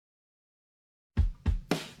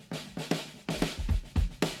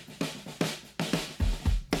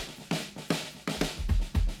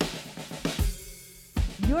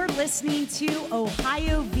listening to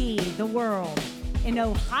Ohio v. the World, an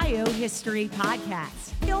Ohio history podcast.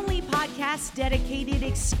 The only podcast dedicated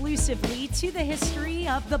exclusively to the history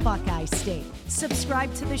of the Buckeye State.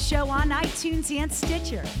 Subscribe to the show on iTunes and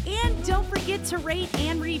Stitcher. And don't forget to rate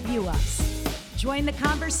and review us. Join the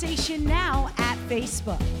conversation now at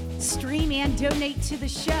Facebook. Stream and donate to the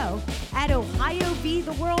show at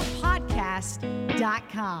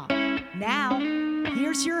OhioVTheWorldPodcast.com. Now,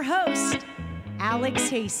 here's your host, Alex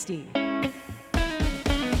Hasty.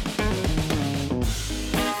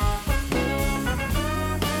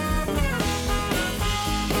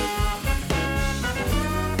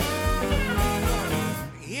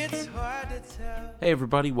 Hey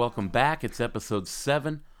everybody, welcome back. It's episode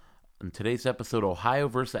 7. In today's episode, Ohio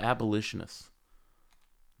versus Abolitionists.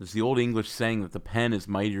 There's the old English saying that the pen is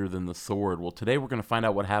mightier than the sword. Well, today we're going to find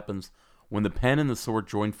out what happens when the pen and the sword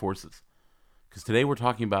join forces. Because today we're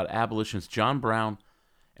talking about abolitionist John Brown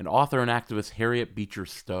and author and activist Harriet Beecher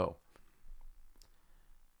Stowe.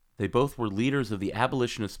 They both were leaders of the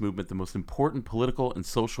abolitionist movement, the most important political and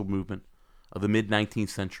social movement of the mid-19th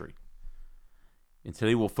century. And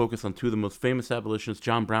today we'll focus on two of the most famous abolitionists,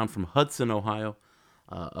 John Brown from Hudson, Ohio,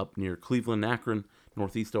 up near Cleveland, Akron,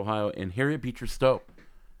 northeast Ohio, and Harriet Beecher Stowe,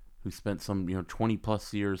 who spent some 20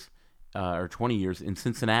 years in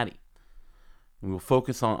Cincinnati. And we'll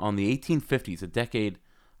focus on the 1850s, a decade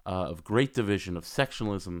of great division, of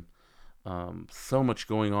sectionalism, so much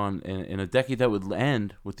going on, in a decade that would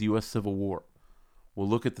end with the U.S. Civil War. We'll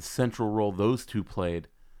look at the central role those two played,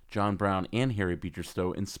 John Brown and Harriet Beecher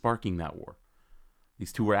Stowe, in sparking that war.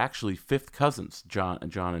 These two were actually fifth cousins, John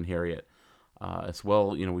and Harriet, as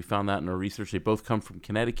well. We found that in our research. They both come from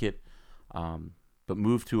Connecticut, but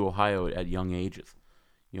moved to Ohio at young ages.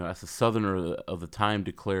 As a Southerner of the time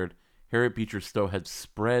declared, Harriet Beecher Stowe had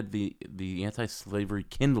spread the anti-slavery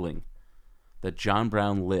kindling that John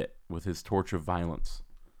Brown lit with his torch of violence.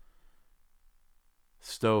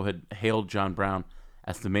 Stowe had hailed John Brown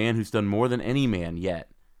as the man who's done more than any man yet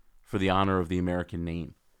for the honor of the American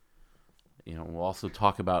name. We'll also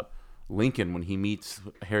talk about Lincoln when he meets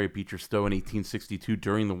Harriet Beecher Stowe in 1862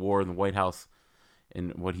 during the war in the White House,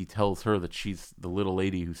 and what he tells her that she's the little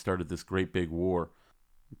lady who started this great big war.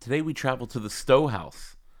 Today we travel to the Stowe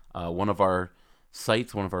House, one of our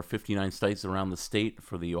 59 sites around the state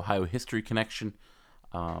for the Ohio History Connection,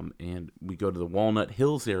 and we go to the Walnut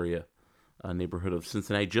Hills area, neighborhood of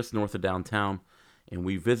Cincinnati, just north of downtown, and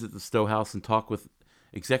we visit the Stowe House and talk with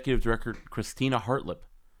Executive Director Christina Hartlip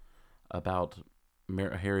about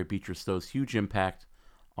Harriet Beecher Stowe's huge impact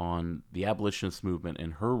on the abolitionist movement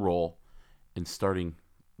and her role in starting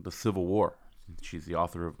the Civil War. She's the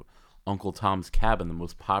author of Uncle Tom's Cabin, the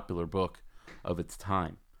most popular book of its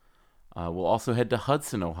time. We'll also head to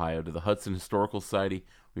Hudson, Ohio, to the Hudson Historical Society.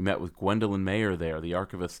 We met with Gwendolyn Mayer there, the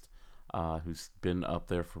archivist who's been up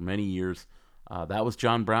there for many years. That was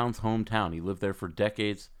John Brown's hometown. He lived there for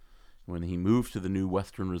decades. When he moved to the new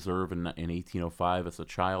Western Reserve in 1805 as a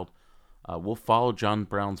child, we'll follow John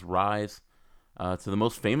Brown's rise to the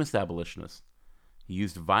most famous abolitionist. He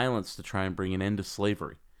used violence to try and bring an end to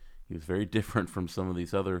slavery. He was very different from some of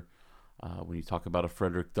these other, when you talk about a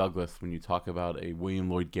Frederick Douglass, when you talk about a William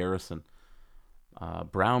Lloyd Garrison.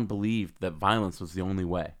 Brown believed that violence was the only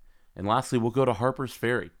way. And lastly, we'll go to Harper's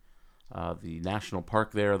Ferry, the national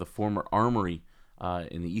park there, the former armory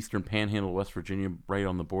in the eastern panhandle of West Virginia, right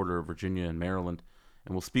on the border of Virginia and Maryland.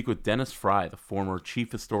 And we'll speak with Dennis Fry, the former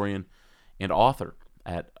chief historian and author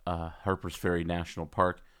at Harper's Ferry National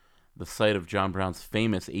Park, the site of John Brown's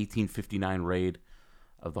famous 1859 raid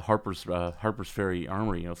of the Harper's Ferry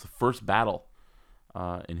Armory. It's the first battle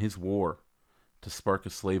in his war to spark a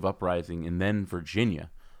slave uprising in then Virginia.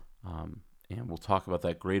 And we'll talk about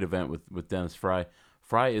that great event with Dennis Fry.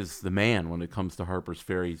 Fry is the man when it comes to Harper's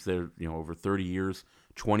Ferry. He's there, over 30 years,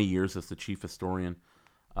 20 years as the chief historian.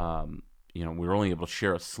 We were only able to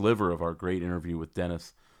share a sliver of our great interview with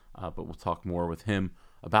Dennis, but we'll talk more with him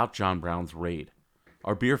about John Brown's raid.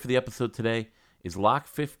 Our beer for the episode today is Lock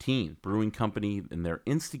 15 Brewing Company and their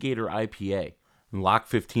Instigator IPA. And Lock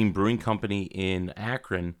 15 Brewing Company in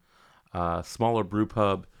Akron, smaller brew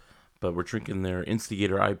pub, but we're drinking their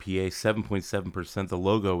Instigator IPA, 7.7%. The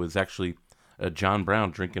logo is actually John Brown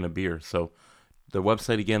drinking a beer. So the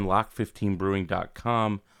website again,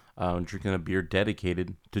 lock15brewing.com. I'm drinking a beer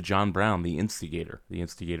dedicated to John Brown, the Instigator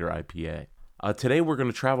IPA. Today we're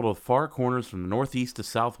going to travel to the far corners from the northeast to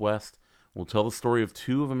southwest. We'll tell the story of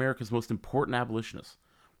two of America's most important abolitionists.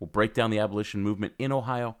 We'll break down the abolition movement in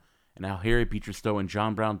Ohio and how Harriet Beecher Stowe and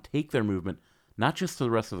John Brown take their movement not just to the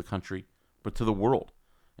rest of the country, but to the world,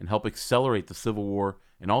 and help accelerate the Civil War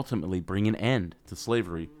and ultimately bring an end to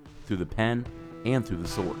slavery through the pen and through the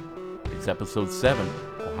sword. It's episode 7,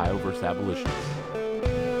 Ohio vs. Abolitionists.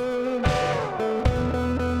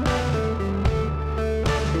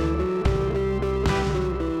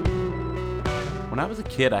 When I was a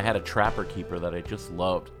kid, I had a Trapper Keeper that I just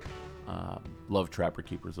loved. Loved Trapper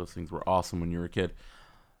Keepers. Those things were awesome when you were a kid.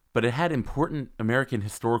 But it had important American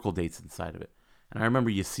historical dates inside of it. And I remember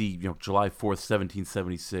you see, July 4th,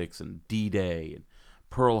 1776, and D-Day, and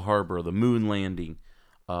Pearl Harbor, the moon landing,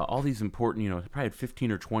 all these important, it probably had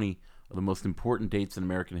 15 or 20 of the most important dates in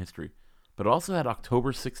American history. But it also had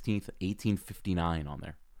October 16th, 1859 on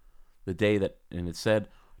there. The day that, and it said,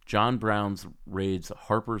 John Brown's raids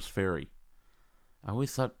Harper's Ferry. I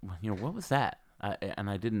always thought, what was that? And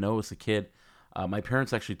I didn't know as a kid. My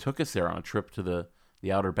parents actually took us there on a trip to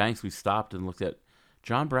the Outer Banks. We stopped and looked at,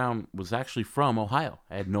 John Brown was actually from Ohio.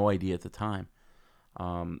 I had no idea at the time.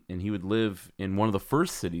 And he would live in one of the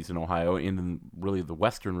first cities in Ohio, in really the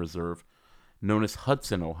Western Reserve, known as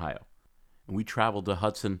Hudson, Ohio. And we traveled to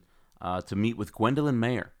Hudson to meet with Gwendolyn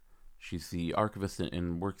Mayer. She's the archivist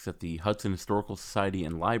and works at the Hudson Historical Society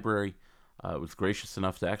and Library. Was gracious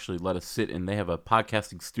enough to actually let us sit, and they have a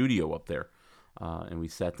podcasting studio up there. And we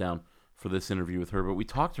sat down for this interview with her. But we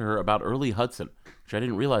talked to her about early Hudson, which I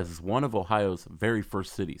didn't realize is one of Ohio's very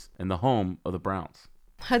first cities and the home of the Browns.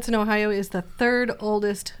 Hudson, Ohio is the third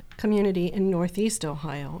oldest community in Northeast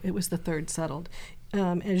Ohio. It was the third settled.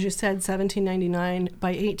 As you said, 1799.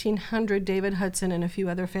 By 1800, David Hudson and a few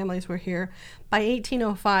other families were here. By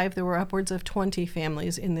 1805, there were upwards of 20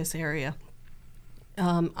 families in this area.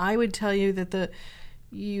 I would tell you that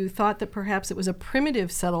you thought that perhaps it was a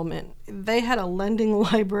primitive settlement. They had a lending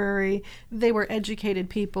library, they were educated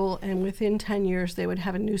people, and within 10 years they would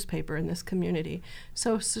have a newspaper in this community.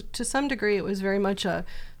 So to some degree it was very much a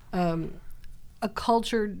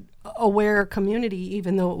cultured, aware community,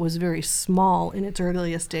 even though it was very small in its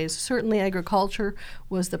earliest days. Certainly agriculture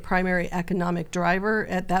was the primary economic driver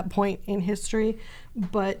at that point in history,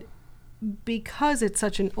 but because it's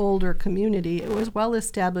such an older community, it was well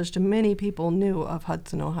established and many people knew of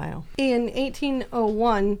Hudson, Ohio. In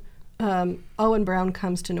 1801, Owen Brown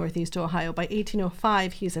comes to Northeast Ohio. By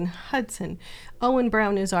 1805, he's in Hudson. Owen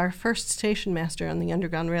Brown is our first station master on the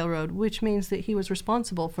Underground Railroad, which means that he was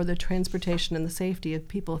responsible for the transportation and the safety of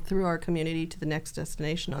people through our community to the next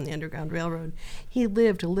destination on the Underground Railroad. He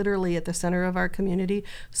lived literally at the center of our community,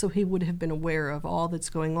 so he would have been aware of all that's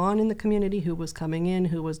going on in the community, who was coming in,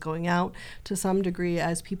 who was going out. To some degree,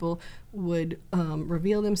 as people would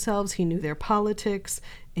reveal themselves, he knew their politics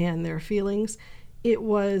and their feelings. It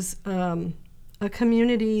was a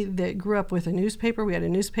community that grew up with a newspaper. We had a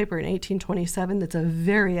newspaper in 1827 that's a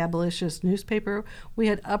very abolitionist newspaper. We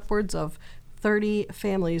had upwards of 30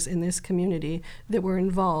 families in this community that were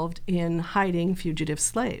involved in hiding fugitive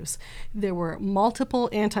slaves. There were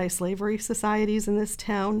multiple anti-slavery societies in this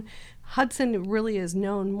town. Hudson really is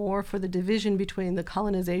known more for the division between the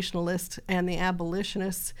colonizationalists and the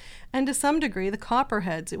abolitionists, and to some degree the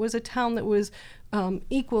Copperheads. It was a town that was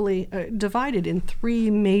equally divided in 3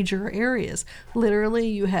 major areas. Literally,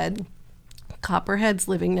 you had Copperheads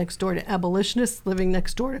living next door to abolitionists, living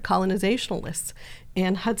next door to colonizationalists,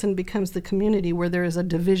 and Hudson becomes the community where there is a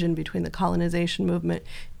division between the colonization movement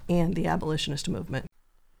and the abolitionist movement.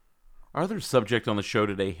 Our other subject on the show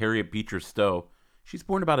today, Harriet Beecher Stowe. She's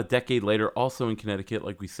born about a decade later, also in Connecticut.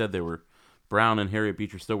 Like we said, Brown and Harriet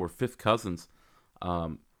Beecher Stowe were 5th cousins.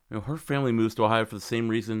 Her family moves to Ohio for the same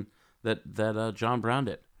reason that John Brown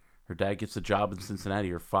did. Her dad gets a job in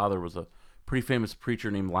Cincinnati. Her father was a pretty famous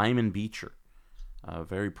preacher named Lyman Beecher. A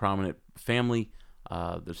very prominent family.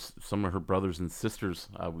 There's some of her brothers and sisters.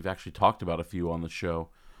 We've actually talked about a few on the show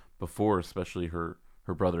before, especially her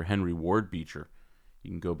brother Henry Ward Beecher.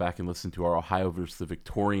 You can go back and listen to our Ohio versus the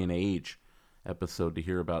Victorian Age episode to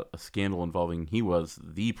hear about a scandal involving he was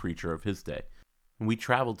the preacher of his day. And we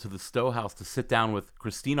traveled to the Stowe House to sit down with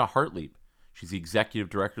Christina Hartlieb. She's the executive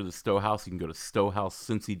director of the Stowe House. You can go to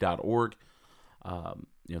stowehousecincy.org.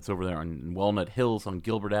 It's over there on Walnut Hills on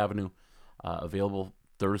Gilbert Avenue. Available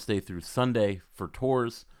Thursday through Sunday for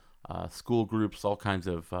tours, school groups, all kinds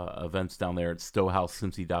of events down there at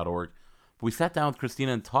stowehousecincy.org. But we sat down with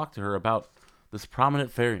Christina and talked to her about this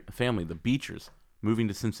prominent family, the Beechers, moving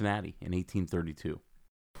to Cincinnati in 1832.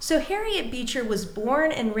 So Harriet Beecher was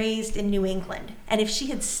born and raised in New England, and if she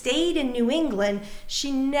had stayed in New England,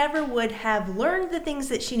 she never would have learned the things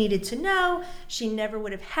that she needed to know, she never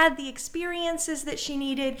would have had the experiences that she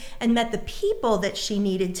needed, and met the people that she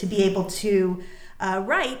needed to be able to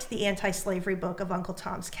write the anti-slavery book of Uncle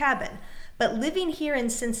Tom's Cabin. But living here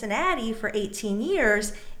in Cincinnati for 18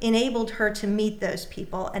 years enabled her to meet those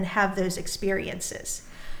people and have those experiences.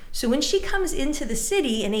 So when she comes into the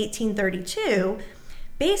city in 1832,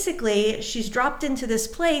 basically she's dropped into this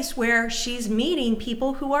place where she's meeting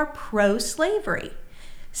people who are pro-slavery.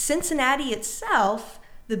 Cincinnati itself,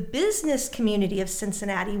 the business community of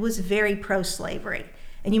Cincinnati, was very pro-slavery.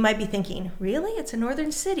 And you might be thinking, really? It's a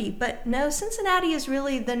northern city. But no, Cincinnati is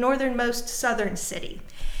really the northernmost southern city.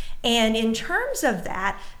 And in terms of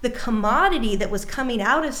that, the commodity that was coming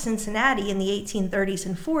out of Cincinnati in the 1830s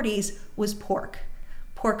and 40s was pork,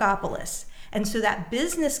 Porkopolis. And so that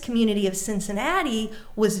business community of Cincinnati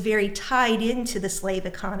was very tied into the slave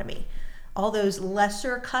economy. All those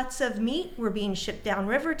lesser cuts of meat were being shipped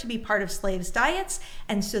downriver to be part of slaves' diets,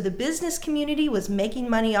 and so the business community was making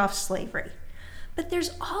money off slavery. But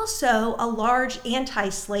there's also a large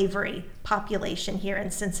anti-slavery population here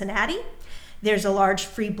in Cincinnati. There's a large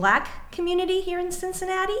free black community here in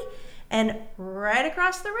Cincinnati, and right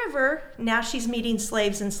across the river, now she's meeting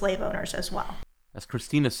slaves and slave owners as well. As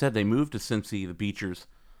Christina said, they moved to Cincy, the Beechers,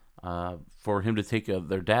 for him to take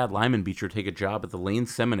their dad, Lyman Beecher, take a job at the Lane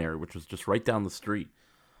Seminary, which was just right down the street.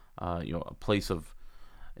 A place of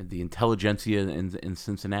the intelligentsia in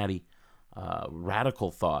Cincinnati,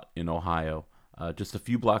 radical thought in Ohio. Just a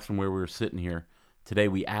few blocks from where we were sitting here today,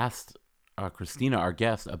 we asked Christina, our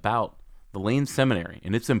guest, about the Lane Seminary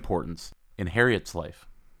and its importance in Harriet's life.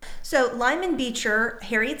 So Lyman Beecher,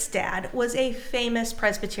 Harriet's dad, was a famous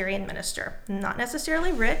Presbyterian minister. Not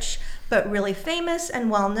necessarily rich, but really famous and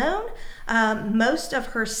well known. Most of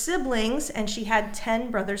her siblings, and she had 10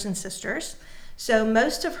 brothers and sisters, so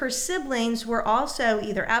most of her siblings were also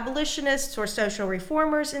either abolitionists or social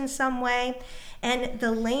reformers in some way. And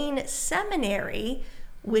the Lane Seminary,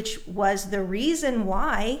 which was the reason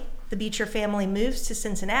why the Beecher family moves to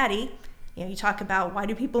Cincinnati. You talk about why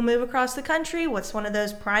do people move across the country? What's one of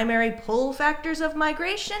those primary pull factors of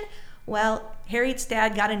migration? Well, Harriet's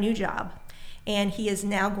dad got a new job, and he is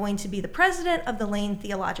now going to be the president of the Lane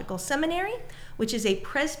Theological Seminary, which is a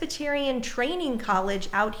Presbyterian training college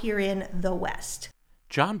out here in the West.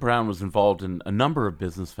 John Brown was involved in a number of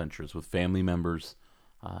business ventures with family members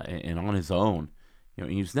and on his own.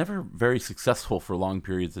 He was never very successful for long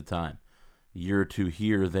periods of time, a year or two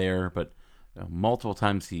here or there, but multiple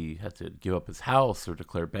times he had to give up his house or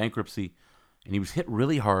declare bankruptcy, and he was hit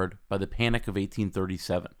really hard by the Panic of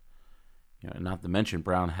 1837. Not to mention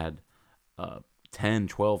Brown had 10,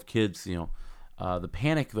 12 kids. The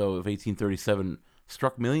Panic, though, of 1837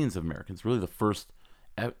 struck millions of Americans, really the first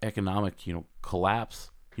economic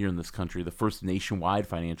collapse here in this country, the first nationwide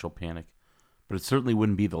financial panic, but it certainly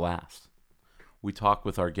wouldn't be the last. We talked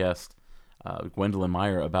with our guest, Gwendolyn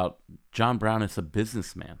Meyer, about John Brown as a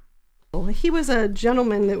businessman. He was a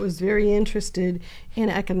gentleman that was very interested in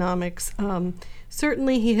economics.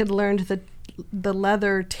 Certainly he had learned the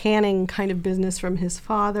leather tanning kind of business from his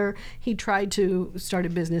father. He tried to start a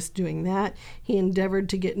business doing that. He endeavored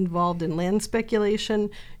to get involved in land speculation.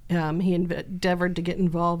 He endeavored to get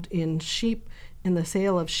involved in the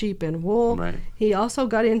sale of sheep and wool. Right. He also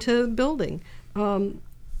got into building.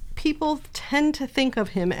 People tend to think of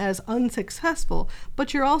him as unsuccessful,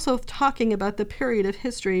 but you're also talking about the period of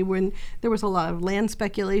history when there was a lot of land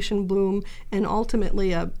speculation boom and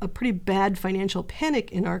ultimately a pretty bad financial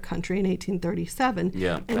panic in our country in 1837.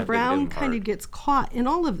 Yeah, and Brown kind of gets caught in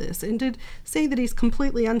all of this. And to say that he's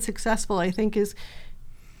completely unsuccessful, I think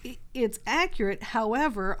it's accurate.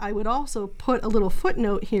 However, I would also put a little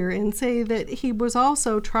footnote here and say that he was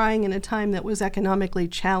also trying in a time that was economically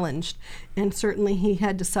challenged, and certainly he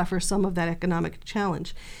had to suffer some of that economic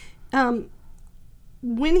challenge.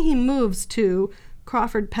 When he moves to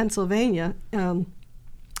Crawford, Pennsylvania, the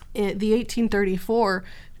 1834,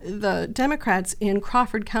 the Democrats in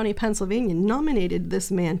Crawford County, Pennsylvania, nominated this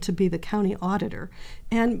man to be the county auditor.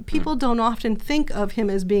 And people don't often think of him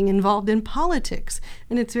as being involved in politics.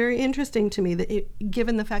 And it's very interesting to me that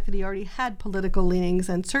given the fact that he already had political leanings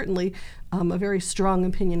and certainly a very strong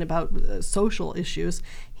opinion about social issues,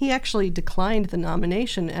 he actually declined the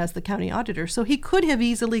nomination as the county auditor. So he could have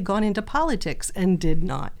easily gone into politics and did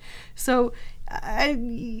not. So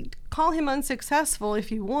I call him unsuccessful if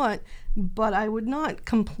you want, but I would not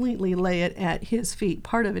completely lay it at his feet.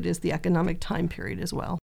 Part of it is the economic time period as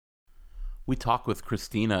well. We talked with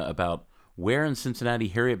Christina about where in Cincinnati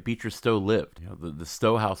Harriet Beecher Stowe lived. The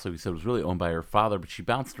Stowe house, like we said, was really owned by her father, but she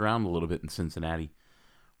bounced around a little bit in Cincinnati.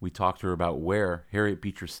 We talked to her about where Harriet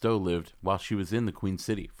Beecher Stowe lived while she was in the Queen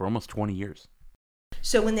City for almost 20 years.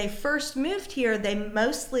 So when they first moved here, they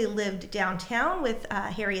mostly lived downtown with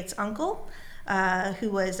Harriet's uncle, who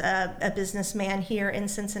was a businessman here in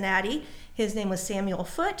Cincinnati. His name was Samuel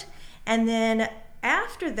Foote. And then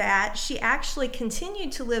after that, she actually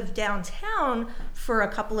continued to live downtown for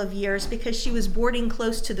a couple of years because she was boarding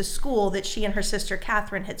close to the school that she and her sister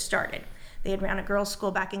Catherine had started. They had ran a girls'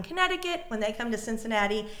 school back in Connecticut. When they come to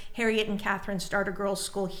Cincinnati, Harriet and Catherine start a girls'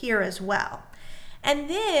 school here as well. And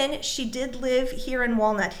then she did live here in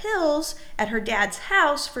Walnut Hills at her dad's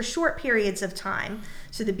house for short periods of time.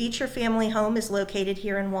 So the Beecher family home is located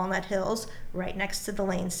here in Walnut Hills, right next to the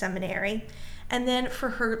Lane Seminary. And then for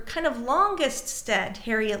her kind of longest stint,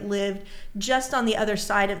 Harriet lived just on the other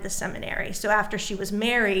side of the seminary. So after she was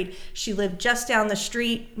married, she lived just down the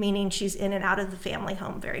street, meaning she's in and out of the family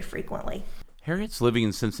home very frequently. Harriet's living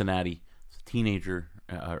in Cincinnati as a teenager,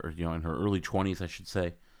 or in her early 20s, I should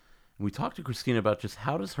say. And we talked to Christina about just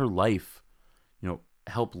how does her life,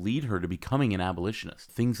 help lead her to becoming an abolitionist.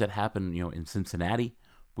 Things that happen, in Cincinnati.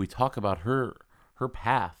 We talk about her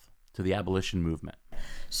path to the abolition movement.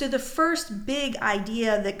 So the first big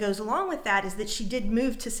idea that goes along with that is that she did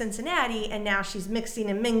move to Cincinnati, and now she's mixing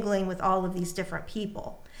and mingling with all of these different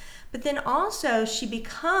people. But then also she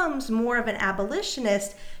becomes more of an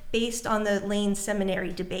abolitionist based on the Lane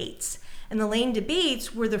Seminary debates. And the Lane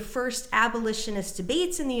debates were the first abolitionist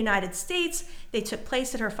debates in the United States. They took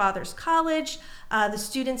place at her father's college. The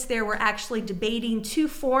students there were actually debating two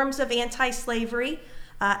forms of anti-slavery,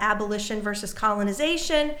 abolition versus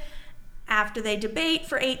colonization. After they debate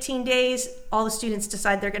for 18 days, all the students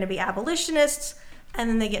decide they're going to be abolitionists, and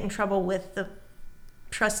then they get in trouble with the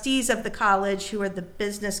trustees of the college, who are the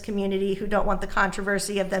business community, who don't want the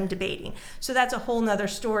controversy of them debating. So that's a whole nother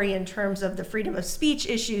story in terms of the freedom of speech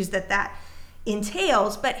issues that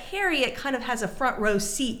entails. But Harriet kind of has a front row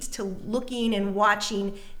seat to looking and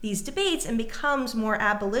watching these debates and becomes more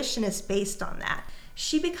abolitionist based on that.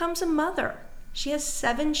 She becomes a mother. She has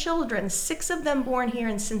 7 children, 6 of them born here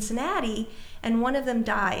in Cincinnati, and 1 of them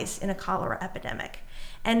dies in a cholera epidemic.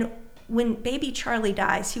 And when baby Charlie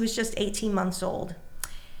dies, he was just 18 months old.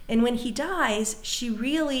 And when he dies, she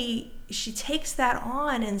takes that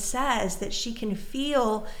on and says that she can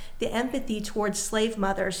feel the empathy towards slave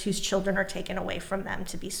mothers whose children are taken away from them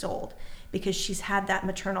to be sold, because she's had that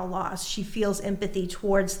maternal loss. She feels empathy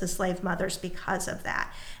towards the slave mothers because of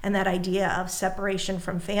that. And that idea of separation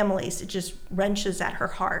from families, it just wrenches at her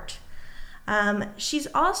heart. She's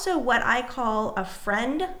also what I call a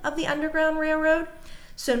friend of the Underground Railroad.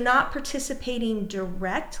 So not participating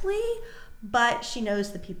directly, but she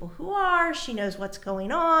knows the people who are, she knows what's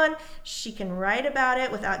going on, she can write about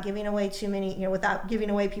it without giving away without giving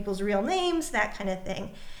away people's real names, that kind of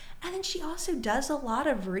thing. And then she also does a lot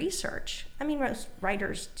of research. I mean, most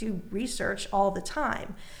writers do research all the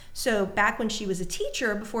time. So back when she was a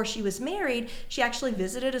teacher, before she was married, she actually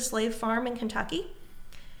visited a slave farm in Kentucky.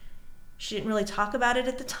 She didn't really talk about it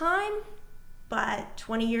at the time, but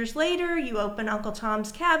 20 years later, you open Uncle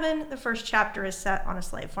Tom's Cabin, the first chapter is set on a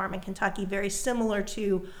slave farm in Kentucky, very similar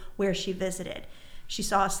to where she visited. She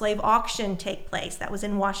saw a slave auction take place. That was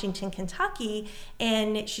in Washington, Kentucky,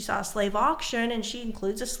 and she saw a slave auction, and she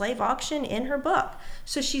includes a slave auction in her book.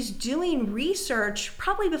 So she's doing research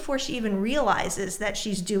probably before she even realizes that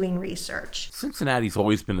she's doing research. Cincinnati's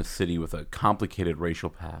always been a city with a complicated racial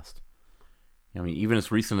past. I mean, even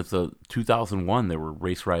as recent as 2001, there were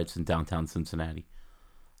race riots in downtown Cincinnati,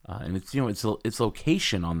 and its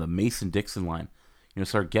location on the Mason-Dixon line.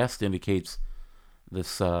 So our guest indicates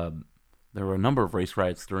this. There were a number of race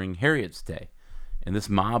riots during Harriet's day, and this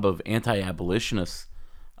mob of anti-abolitionists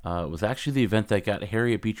was actually the event that got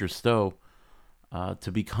Harriet Beecher Stowe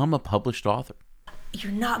to become a published author.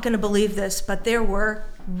 You're not going to believe this, but there were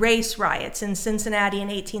race riots in Cincinnati in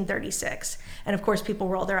 1836. And of course, people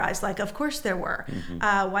roll their eyes like, of course there were.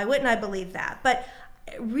 Mm-hmm. Why wouldn't I believe that? But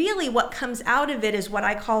really what comes out of it is what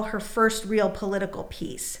I call her first real political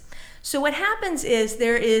piece. So what happens is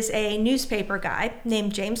there is a newspaper guy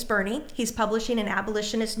named James Burney. He's publishing an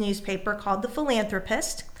abolitionist newspaper called The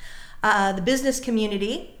Philanthropist. The business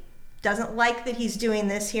community doesn't like that he's doing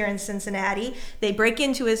this here in Cincinnati. They break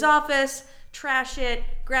into his office, trash it,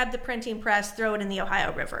 grab the printing press, throw it in the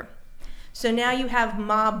Ohio River. So now you have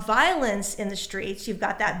mob violence in the streets. You've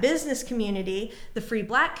got that business community. The free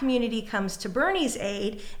black community comes to Burney's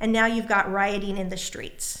aid, and now you've got rioting in the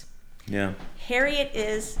streets. Yeah. Harriet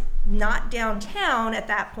is not downtown at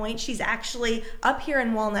that point. She's actually up here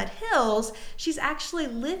in Walnut Hills. She's actually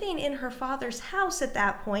living in her father's house at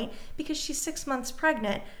that point because she's 6 months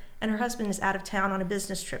pregnant and her husband is out of town on a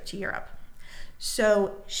business trip to Europe.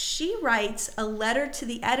 So she writes a letter to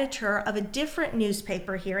the editor of a different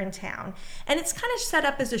newspaper here in town. And it's kind of set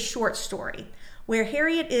up as a short story where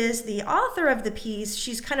Harriet is the author of the piece.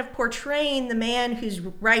 She's kind of portraying the man who's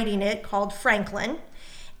writing it, called Franklin.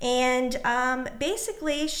 And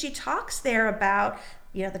basically, she talks there about,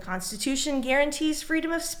 the Constitution guarantees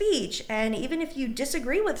freedom of speech. And even if you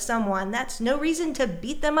disagree with someone, that's no reason to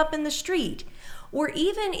beat them up in the street. Or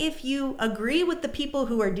even if you agree with the people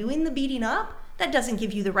who are doing the beating up, that doesn't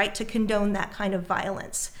give you the right to condone that kind of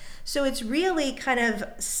violence. So it's really kind of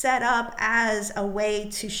set up as a way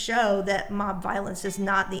to show that mob violence is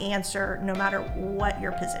not the answer, no matter what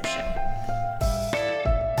your position.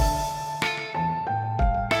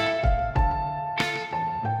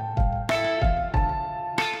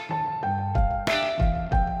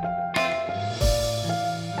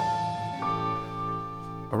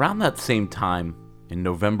 Around that same time, in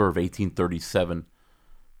November of 1837,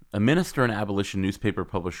 a minister and abolition newspaper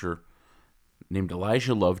publisher named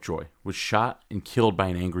Elijah Lovejoy was shot and killed by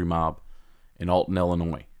an angry mob in Alton,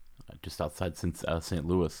 Illinois, just outside St.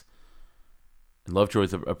 Louis. And Lovejoy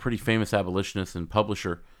is a pretty famous abolitionist and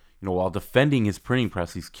publisher. While defending his printing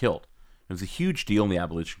press, he's killed. It was a huge deal in the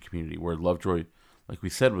abolition community, where Lovejoy, like we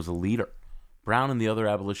said, was a leader. Brown and the other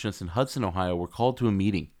abolitionists in Hudson, Ohio, were called to a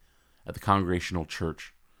meeting at the Congregational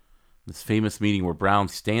Church. This famous meeting where Brown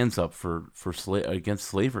stands up against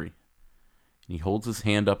slavery. And he holds his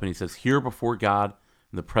hand up and he says, "Here before God,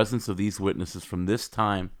 in the presence of these witnesses, from this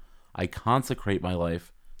time, I consecrate my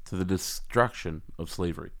life to the destruction of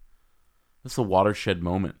slavery." This is a watershed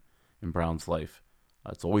moment in Brown's life.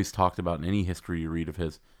 It's always talked about in any history you read of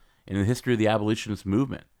his, and in the history of the abolitionist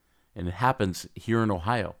movement. And it happens here in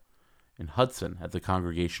Ohio, in Hudson, at the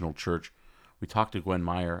Congregational Church. We talked to Gwen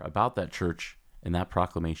Meyer about that church and that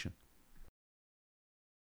proclamation.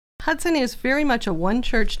 Hudson is very much a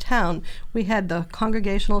one-church town. We had the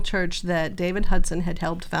Congregational Church that David Hudson had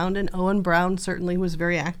helped found, and Owen Brown certainly was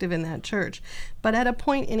very active in that church. But at a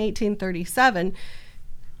point in 1837,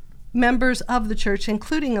 members of the church,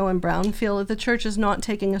 including Owen Brown, feel that the church is not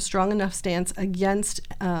taking a strong enough stance against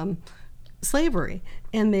slavery,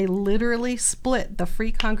 and they literally split the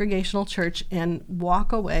Free Congregational Church and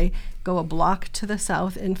walk away, go a block to the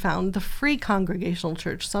south, and found the Free Congregational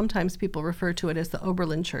Church. Sometimes people refer to it as the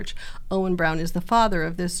Oberlin Church. Owen Brown is the father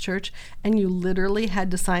of this church, and you literally had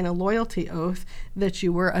to sign a loyalty oath that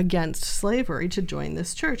you were against slavery to join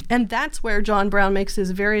this church. And that's where John Brown makes his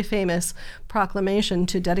very famous proclamation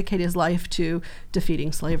to dedicate his life to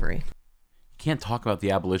defeating slavery. You can't talk about the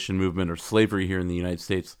abolition movement or slavery here in the United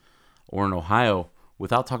States or in Ohio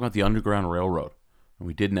without talking about the Underground Railroad. And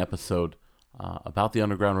we did an episode about the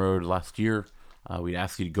Underground Railroad last year. We'd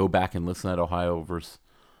ask you to go back and listen to Ohio versus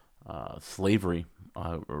slavery.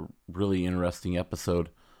 A really interesting episode.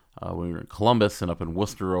 We were in Columbus and up in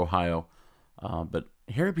Worcester, Ohio. But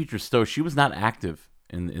Harriet Beecher Stowe, she was not active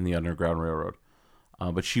in the Underground Railroad.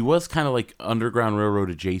 But she was kind of like Underground Railroad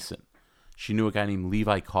adjacent. She knew a guy named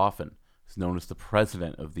Levi Coffin, who's known as the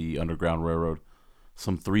president of the Underground Railroad.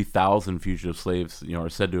 Some 3,000 fugitive slaves, are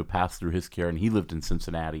said to have passed through his care, and he lived in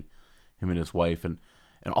Cincinnati, him and his wife, and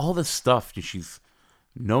all this stuff. She's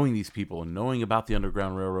knowing these people and knowing about the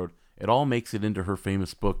Underground Railroad. It all makes it into her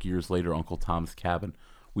famous book years later, Uncle Tom's Cabin.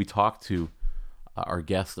 We talked to our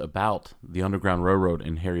guest about the Underground Railroad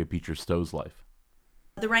and Harriet Beecher Stowe's life.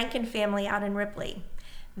 The Rankin family out in Ripley,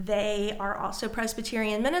 they are also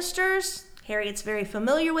Presbyterian ministers. Harriet's very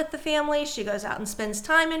familiar with the family. She goes out and spends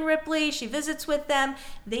time in Ripley. She visits with them.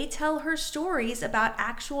 They tell her stories about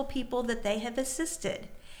actual people that they have assisted.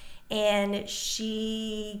 And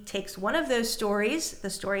she takes one of those stories, the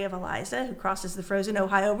story of Eliza, who crosses the frozen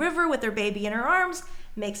Ohio River with her baby in her arms,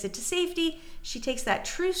 makes it to safety. She takes that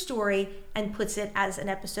true story and puts it as an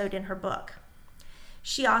episode in her book.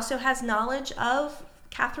 She also has knowledge of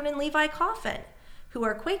Catherine and Levi Coffin, who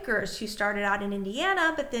are Quakers who started out in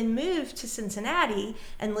Indiana but then moved to Cincinnati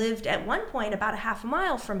and lived at one point about a half a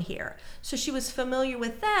mile from here. So she was familiar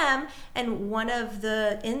with them, and one of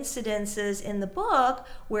the incidences in the book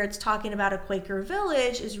where it's talking about a Quaker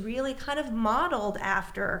village is really kind of modeled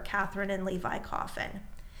after Catherine and Levi Coffin.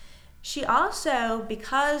 She also,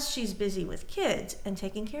 because she's busy with kids and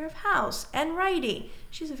taking care of house and writing,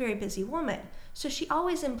 she's a very busy woman, so she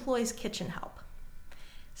always employs kitchen help.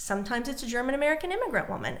 Sometimes it's a German-American immigrant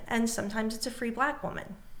woman, and sometimes it's a free black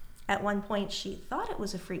woman. At one point, she thought it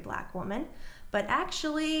was a free black woman, but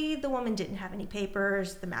actually the woman didn't have any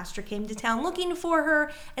papers. The master came to town looking for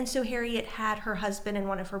her, and so Harriet had her husband and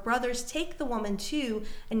one of her brothers take the woman to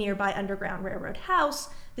a nearby Underground Railroad house,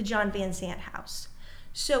 the John Van Zandt house.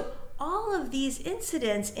 So all of these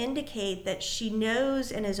incidents indicate that she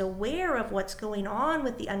knows and is aware of what's going on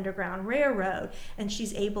with the Underground Railroad, and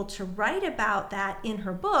she's able to write about that in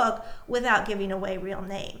her book without giving away real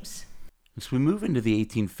names. As we move into the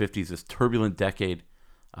 1850s, this turbulent decade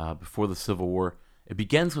before the Civil War, It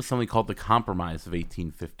begins with something called the Compromise of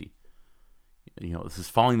 1850. This is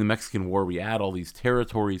following the Mexican War. We add all these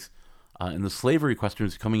territories, and the slavery question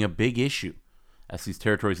is becoming a big issue as these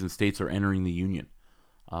territories and states are entering the Union.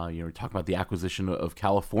 We're talking about the acquisition of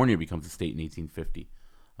California becomes a state in 1850.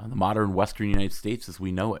 The modern Western United States as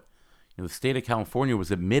we know it. The state of California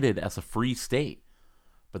was admitted as a free state,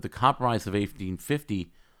 but the Compromise of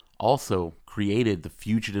 1850 also created the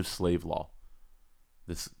Fugitive Slave Law,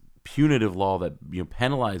 this punitive law that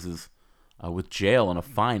penalizes with jail and a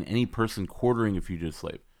fine any person quartering a fugitive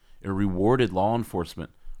slave. It rewarded law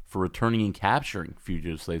enforcement for returning and capturing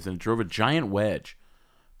fugitive slaves, and it drove a giant wedge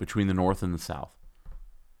between the North and the South.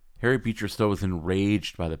 Harriet Beecher Stowe was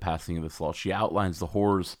enraged by the passing of this law. She outlines the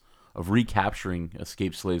horrors of recapturing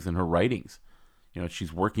escaped slaves in her writings.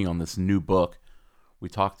 She's working on this new book. We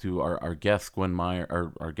talked to our guest, Gwen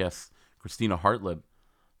Meyer, our guest, Christina Hartlib,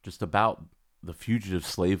 just about the fugitive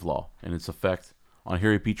slave law and its effect on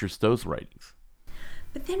Harriet Beecher Stowe's writings.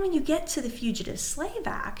 But then when you get to the Fugitive Slave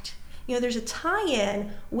Act, there's a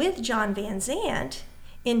tie-in with John Van Zandt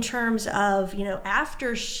in terms of,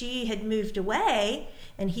 after she had moved away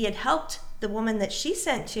and he had helped the woman that she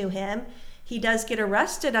sent to him, he does get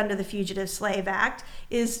arrested under the Fugitive Slave Act,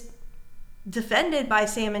 is defended by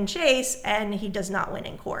Salmon Chase, and he does not win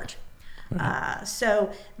in court.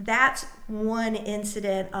 So that's one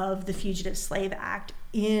incident of the Fugitive Slave Act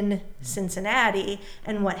in Cincinnati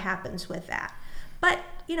and what happens with that. But,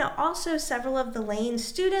 also several of the Lane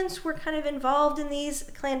students were kind of involved in these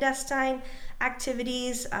clandestine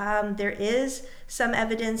activities. There is some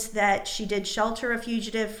evidence that she did shelter a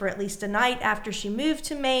fugitive for at least a night after she moved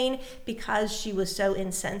to Maine because she was so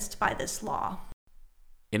incensed by this law.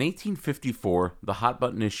 In 1854, the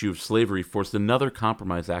hot-button issue of slavery forced another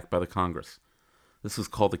compromise act by the Congress. This was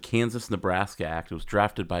called the Kansas-Nebraska Act. It was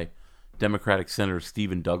drafted by Democratic Senator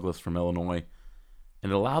Stephen Douglas from Illinois,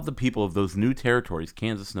 and it allowed the people of those new territories,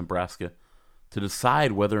 Kansas and Nebraska, to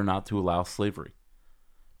decide whether or not to allow slavery.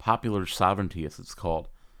 Popular sovereignty, as it's called,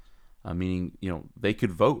 meaning, they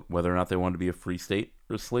could vote whether or not they wanted to be a free state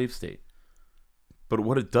or a slave state. But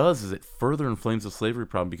what it does is it further inflames the slavery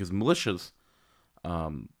problem because militias,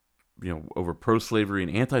 over pro-slavery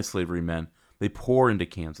and anti-slavery men, they pour into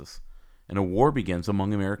Kansas, and a war begins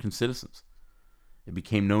among American citizens. It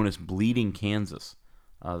became known as Bleeding Kansas.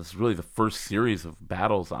 This is really the first series of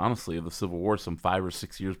battles, honestly, of the Civil War, some 5 or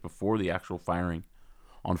 6 years before the actual firing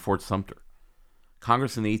on Fort Sumter.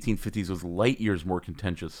 Congress in the 1850s was light years more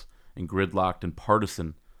contentious and gridlocked and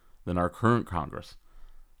partisan than our current Congress.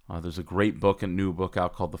 There's a great book, a new book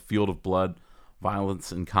out called The Field of Blood,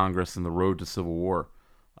 Violence in Congress and the Road to Civil War,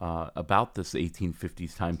 about this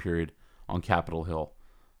 1850s time period on Capitol Hill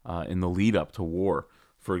in the lead up to war.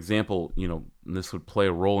 For example, this would play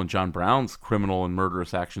a role in John Brown's criminal and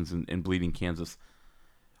murderous actions in Bleeding Kansas.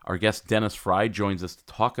 Our guest Dennis Fry joins us to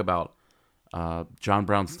talk about John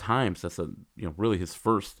Brown's times. That's really his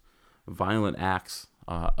first violent acts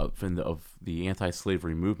of the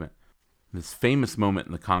anti-slavery movement. This famous moment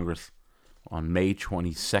in the Congress on May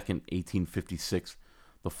 22nd, 1856,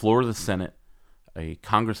 the floor of the Senate, a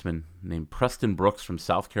congressman named Preston Brooks from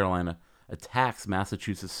South Carolina attacks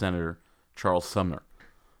Massachusetts Senator Charles Sumner.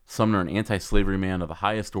 Sumner, an anti-slavery man of the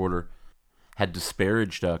highest order, had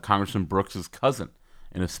disparaged Congressman Brooks' cousin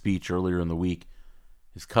in a speech earlier in the week.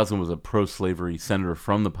 His cousin was a pro-slavery senator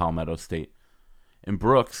from the Palmetto State. And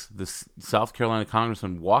Brooks, this South Carolina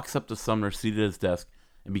congressman, walks up to Sumner seated at his desk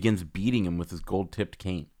and begins beating him with his gold-tipped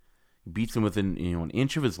cane. He beats him within an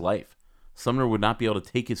inch of his life. Sumner would not be able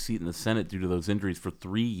to take his seat in the Senate due to those injuries for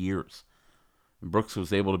 3 years. And Brooks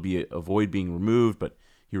was able to avoid being removed, but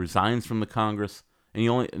he resigns from the Congress.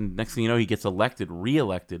 And next thing you know, he gets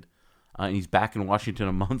re-elected, and he's back in Washington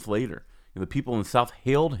a month later. The people in the South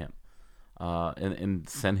hailed him and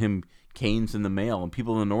sent him canes in the mail. And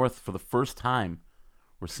people in the North, for the first time,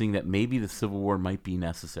 were seeing that maybe the Civil War might be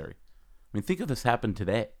necessary. I mean, think if this happened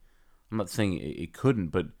today. I'm not saying it couldn't,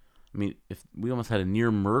 but I mean, if we almost had a near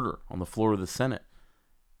murder on the floor of the Senate.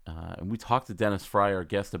 And we talked to Dennis Fry, our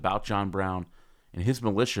guest, about John Brown and his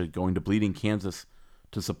militia going to Bleeding Kansas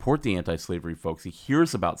to support the anti-slavery folks. He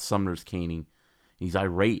hears about Sumner's caning. He's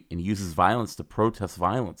irate and uses violence to protest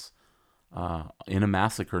violence in a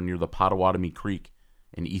massacre near the Pottawatomie Creek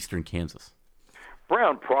in eastern Kansas.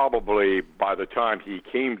 Brown probably, by the time he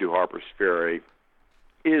came to Harper's Ferry,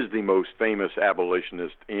 is the most famous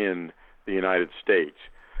abolitionist in the United States.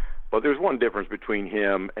 But there's one difference between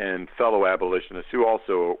him and fellow abolitionists who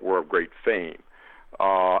also were of great fame,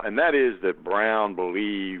 and that is that Brown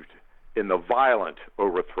believed in the violent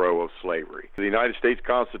overthrow of slavery. The United States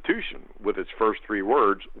Constitution, with its first 3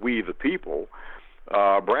 words, "We the people,"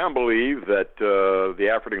 Brown believed that the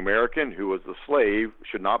African American who was the slave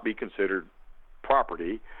should not be considered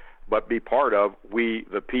property, but be part of we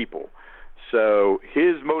the people. So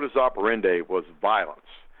his modus operandi was violence,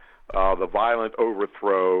 the violent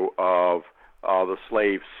overthrow of the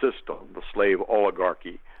slave system, the slave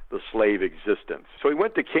oligarchy, the slave existence. So he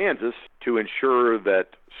went to Kansas to ensure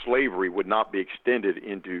that slavery would not be extended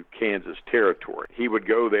into Kansas territory. He would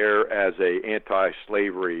go there as an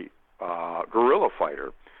anti-slavery guerrilla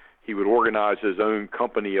fighter. He would organize his own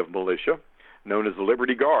company of militia known as the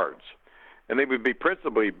Liberty Guards, and they would be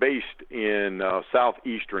principally based in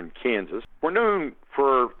southeastern Kansas. We're known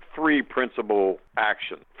for three principal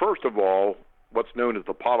actions. First of all, what's known as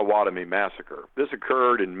the Potawatomi Massacre. This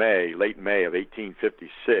occurred in late May of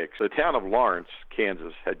 1856. The town of Lawrence,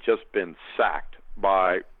 Kansas, had just been sacked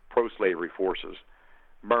by pro-slavery forces,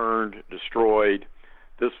 burned, destroyed.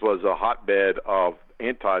 This was a hotbed of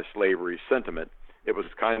anti-slavery sentiment. It was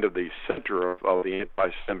kind of the center of the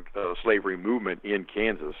anti-slavery movement in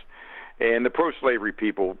Kansas, and the pro-slavery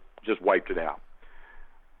people just wiped it out.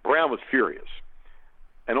 Brown was furious,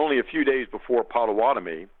 and only a few days before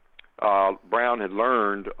Potawatomi, Brown had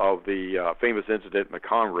learned of the famous incident in the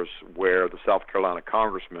Congress where the South Carolina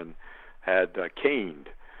congressman had caned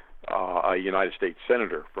a United States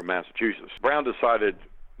senator from Massachusetts. Brown decided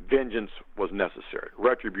vengeance was necessary.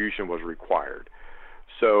 Retribution was required.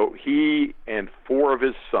 So he and four of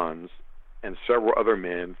his sons and several other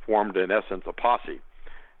men formed, in essence, a posse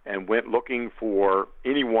and went looking for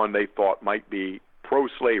anyone they thought might be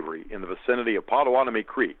pro-slavery in the vicinity of Potawatomi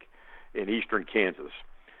Creek in eastern Kansas.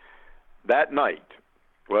 That night,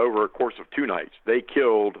 well, over a course of 2 nights, they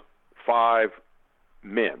killed 5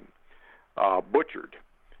 men, butchered,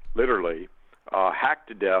 literally, hacked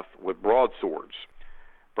to death with broadswords.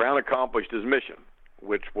 Brown accomplished his mission,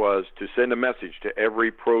 which was to send a message to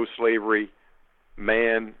every pro-slavery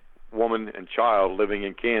man, woman, and child living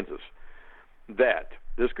in Kansas that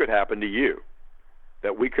this could happen to you,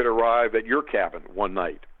 that we could arrive at your cabin one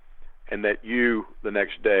night, and that you, the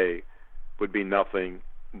next day, would be nothing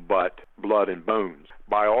but blood and bones.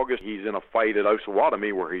 By August, he's in a fight at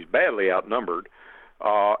Osawatomie where he's badly outnumbered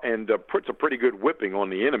and puts a pretty good whipping on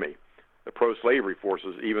the enemy, the pro-slavery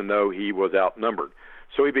forces, even though he was outnumbered.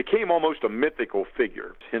 So he became almost a mythical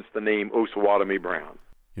figure, hence the name Osawatomie Brown.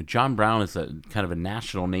 You know, John Brown is a kind of a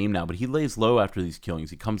national name now, but he lays low after these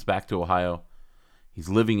killings. He comes back to Ohio. He's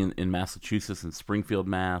living in Massachusetts, in Springfield,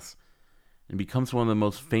 Mass., and becomes one of the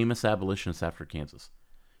most famous abolitionists after Kansas.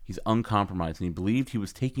 He's uncompromised, and he believed he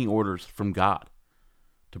was taking orders from God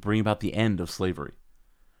to bring about the end of slavery.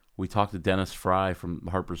 We talked to Dennis Fry from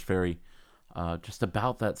Harper's Ferry just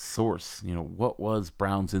about that source. You know, what was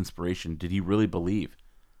Brown's inspiration? Did he really believe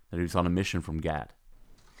that he was on a mission from God?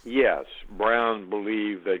 Yes, Brown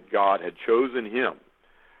believed that God had chosen him,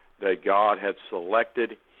 that God had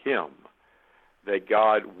selected him, that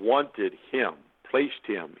God wanted him, placed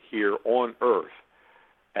him here on earth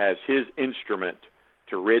as his instrument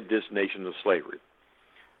to rid this nation of slavery.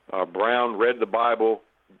 Brown read the Bible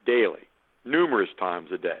daily, numerous times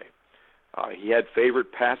a day. He had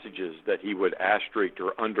favorite passages that he would asterisk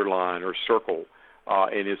or underline or circle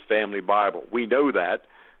in his family Bible. We know that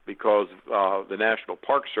because the National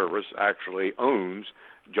Park Service actually owns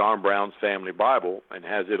John Brown's family Bible and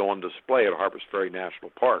has it on display at Harpers Ferry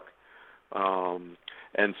National Park.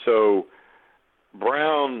 And so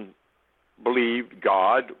Brown believed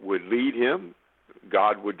God would lead him,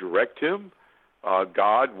 God would direct him,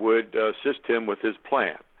 God would assist him with his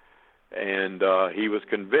plan. And he was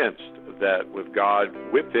convinced that with God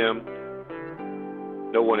with him,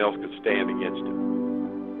 no one else could stand against him.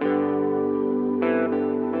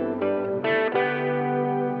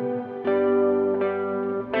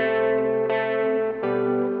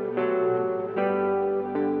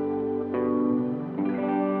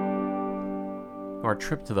 Our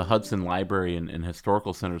trip to the Hudson Library and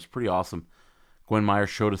Historical Center is pretty awesome. Gwen Meyer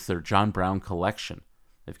showed us their John Brown collection.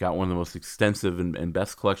 They've got one of the most extensive and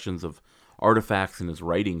best collections of artifacts and his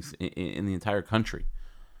writings in the entire country.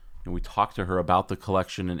 And we talked to her about the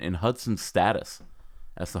collection and Hudson's status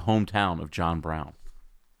as the hometown of John Brown.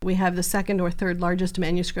 We have the second or third largest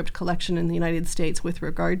manuscript collection in the United States with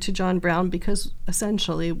regard to John Brown because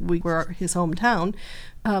essentially we were his hometown.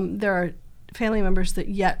 There are family members that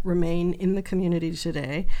yet remain in the community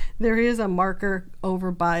today. There is a marker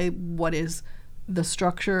over by what is the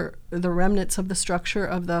structure, the remnants of the structure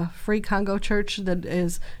of the Free Congo Church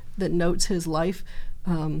that notes his life.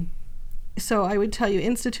 So I would tell you,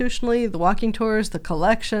 institutionally, the walking tours, the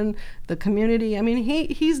collection, the community, I mean,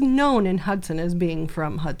 he's known in Hudson as being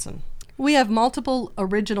from Hudson. We have multiple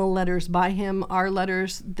original letters by him. Our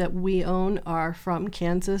letters that we own are from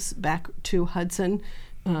Kansas back to Hudson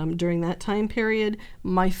during that time period.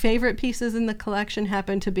 My favorite pieces in the collection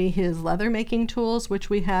happen to be his leather making tools,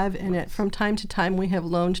 which we have, and from time to time we have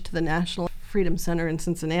loaned to the National Freedom Center in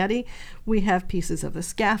Cincinnati. We have pieces of the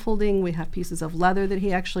scaffolding, we have pieces of leather that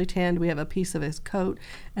he actually tanned, we have a piece of his coat,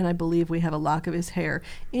 and I believe we have a lock of his hair,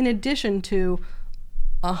 in addition to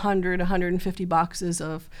 150 boxes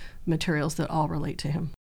of materials that all relate to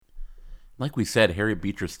him. Like we said, Harriet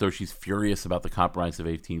Beecher Stowe, she's furious about the Compromise of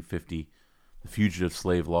 1850, the fugitive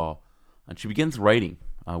slave law, and she begins writing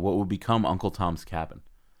what would become Uncle Tom's Cabin.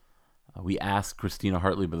 We asked Christina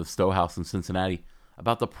Hartley of the Stowe House in Cincinnati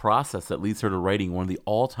about the process that leads her to writing one of the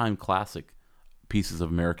all-time classic pieces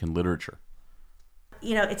of American literature.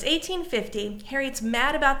 You know, it's 1850. Harriet's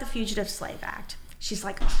mad about the Fugitive Slave Act. She's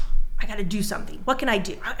like, I got to do something. What can I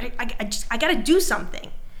do? I got to do something.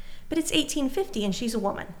 But it's 1850 and she's a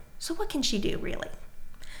woman. So what can she do, really?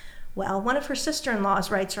 Well, one of her sister-in-laws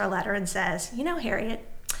writes her a letter and says, you know, Harriet,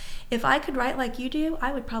 if I could write like you do,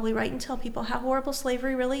 I would probably write and tell people how horrible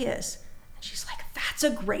slavery really is. And she's like, that's a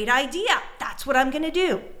great idea. That's what I'm going to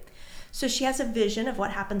do. So she has a vision of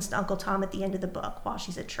what happens to Uncle Tom at the end of the book while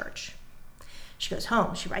she's at church. She goes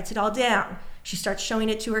home, she writes it all down. She starts showing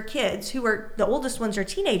it to her kids, who are, the oldest ones are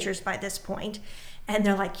teenagers by this point, and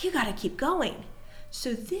they're like, you gotta keep going.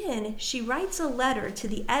 So then she writes a letter to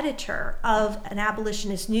the editor of an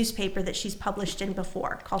abolitionist newspaper that she's published in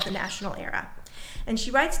before, called The National Era. And she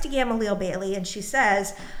writes to Gamaliel Bailey, and she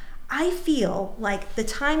says, I feel like the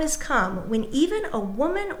time has come when even a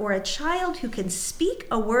woman or a child who can speak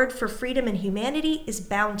a word for freedom and humanity is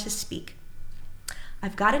bound to speak.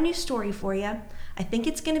 I've got a new story for you. I think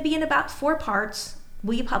it's going to be in about 4 parts.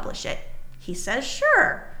 Will you publish it? He says,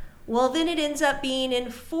 sure. Well, then it ends up being in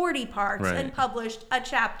 40 parts and published a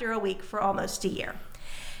chapter a week for almost a year.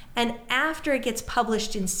 And after it gets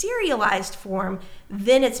published in serialized form,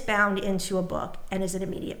 then it's bound into a book and is an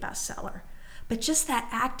immediate bestseller. But just that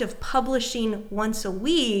act of publishing once a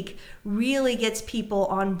week really gets people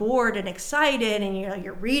on board and excited. And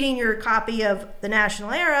you're reading your copy of The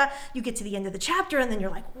National Era, you get to the end of the chapter, and then you're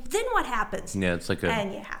like, well, then what happens? Yeah, it's like a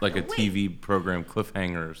TV program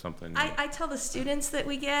cliffhanger or something. I tell the students that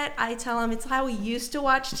we get, I tell them it's how we used to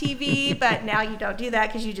watch TV, but now you don't do that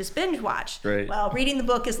because you just binge watch. Right. Well, reading the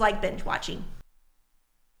book is like binge watching.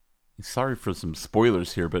 Sorry for some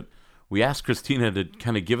spoilers here, but we asked Christina to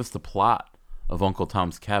kind of give us the plot of Uncle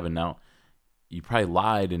Tom's Cabin. Now, you probably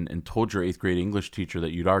lied and told your 8th grade English teacher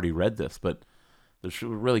that you'd already read this, but there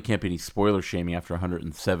really can't be any spoiler shaming after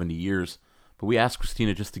 170 years. But we asked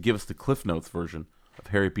Christina just to give us the Cliff Notes version of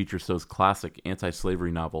Harriet Beecher Stowe's classic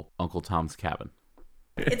anti-slavery novel, Uncle Tom's Cabin.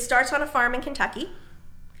 It starts on a farm in Kentucky.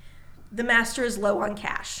 The master is low on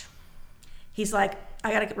cash. He's like,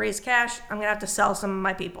 I gotta raise cash. I'm gonna have to sell some of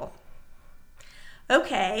my people.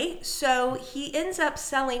 Okay, so he ends up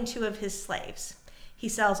selling 2 of his slaves. He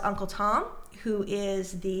sells Uncle Tom, who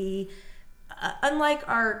is the, unlike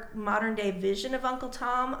our modern day vision of Uncle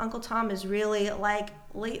Tom is really like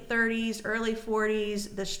late 30s, early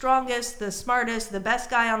 40s, the strongest, the smartest, the best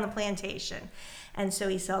guy on the plantation. And so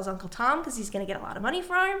he sells Uncle Tom because he's going to get a lot of money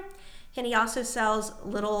for him. And he also sells a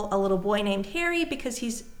little boy named Harry because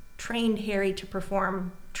he's trained Harry to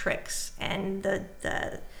perform tricks. And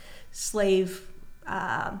the slave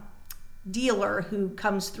dealer who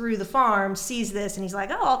comes through the farm sees this and he's like,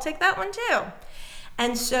 oh, I'll take that one too.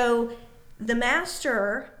 And so the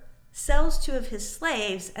master sells 2 of his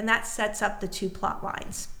slaves, and that sets up the 2 plot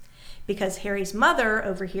lines. Because Harry's mother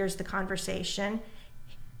overhears the conversation,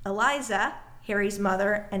 Eliza, Harry's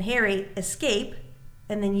mother, and Harry escape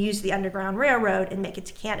and then use the Underground Railroad and make it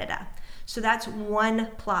to Canada. So that's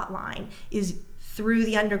one plot line, is through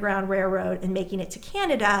the Underground Railroad and making it to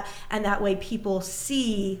Canada, and that way people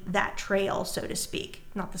see that trail, so to speak.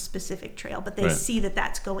 Not the specific trail, but they see that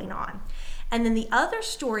that's going on. And then the other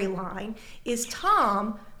storyline is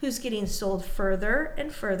Tom, who's getting sold further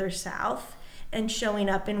and further south and showing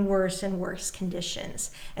up in worse and worse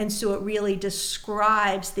conditions. And so it really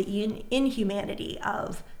describes the inhumanity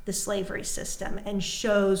of the slavery system and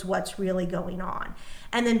shows what's really going on.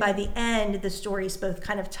 And then by the end, the stories both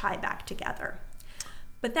kind of tie back together.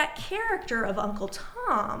 But that character of Uncle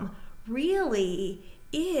Tom really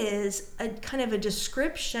is a kind of a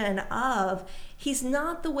description of, he's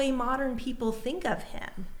not the way modern people think of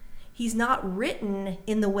him. He's not written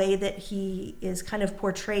in the way that he is kind of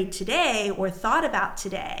portrayed today or thought about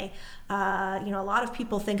today. A lot of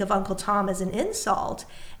people think of Uncle Tom as an insult,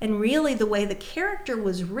 and really the way the character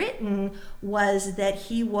was written was that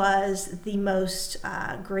he was the most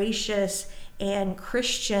gracious and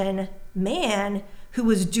Christian man who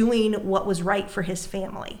was doing what was right for his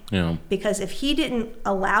family. Yeah. Because if he didn't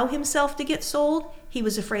allow himself to get sold, he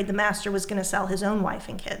was afraid the master was going to sell his own wife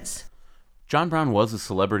and kids. John Brown was a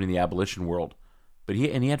celebrity in the abolition world, but he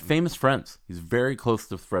had famous friends. He's very close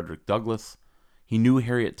to Frederick Douglass. He knew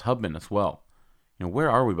Harriet Tubman as well.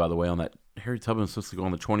 Where are we, by the way, on that? Harriet Tubman was supposed to go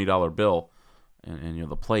on the $20 bill, and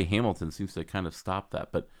the play Hamilton seems to kind of stop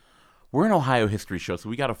that. But we're an Ohio history show, so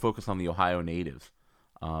we got to focus on the Ohio natives.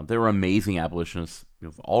 They were amazing abolitionists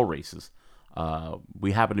of all races.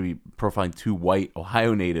 We happen to be profiling 2 white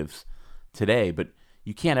Ohio natives today, but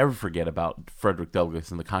you can't ever forget about Frederick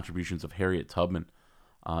Douglass and the contributions of Harriet Tubman.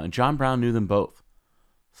 And John Brown knew them both.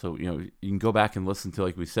 So, you can go back and listen to,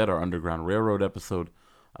 like we said, our Underground Railroad episode.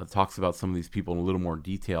 Talks about some of these people in a little more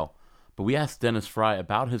detail. But we asked Dennis Fry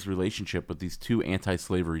about his relationship with these 2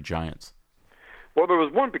 anti-slavery giants. Well, there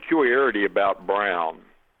was one peculiarity about Brown.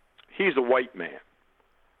 He's a white man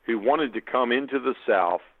who wanted to come into the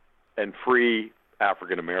South and free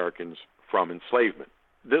African Americans from enslavement.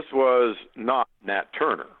 This was not Nat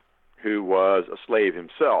Turner, who was a slave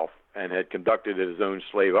himself and had conducted his own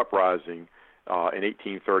slave uprising in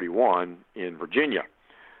 1831 in Virginia.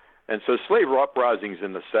 And so slave uprisings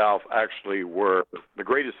in the South actually were the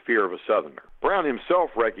greatest fear of a Southerner. Brown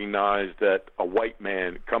himself recognized that a white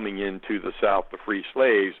man coming into the South to free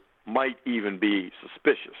slaves might even be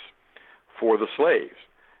suspicious for the slaves,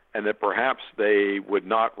 and that perhaps they would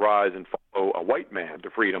not rise and follow a white man to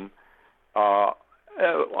freedom,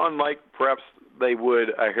 unlike perhaps they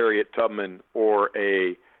would a Harriet Tubman or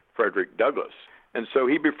a Frederick Douglass. And so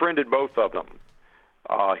he befriended both of them.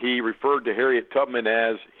 He referred to Harriet Tubman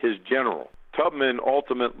as his general. Tubman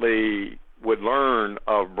ultimately would learn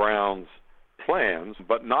of Brown's plans,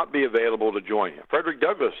 but not be available to join him. Frederick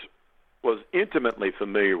Douglass was intimately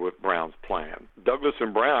familiar with Brown's plan. Douglass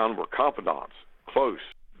and Brown were confidants, close.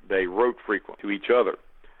 They wrote frequently to each other.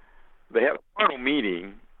 They had a final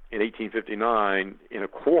meeting in 1859 in a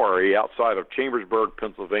quarry outside of Chambersburg,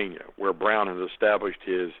 Pennsylvania, where Brown had established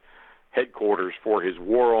his headquarters for his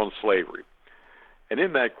war on slavery. And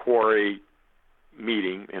in that quarry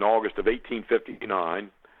meeting in August of 1859,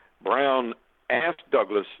 Brown asked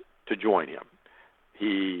Douglass to join him.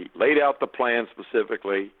 He laid out the plan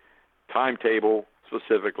specifically, timetable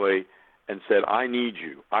specifically, and said, I need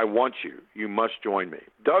you. I want you. You must join me.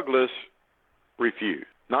 Douglass refused,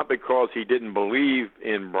 not because he didn't believe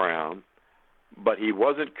in Brown, but he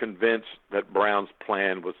wasn't convinced that Brown's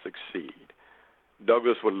plan would succeed.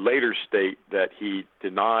 Douglass would later state that he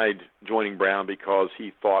denied joining Brown because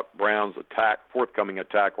he thought Brown's forthcoming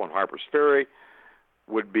attack on Harper's Ferry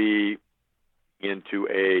would be into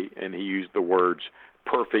and he used the words,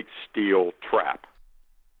 perfect steel trap.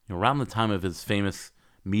 Around the time of his famous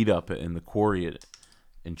meetup in the quarry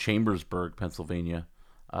in Chambersburg, Pennsylvania,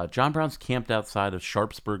 John Brown's camped outside of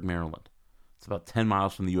Sharpsburg, Maryland. It's about 10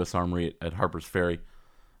 miles from the U.S. Armory at Harper's Ferry,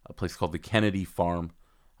 a place called the Kennedy Farm.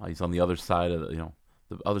 He's on the other side of the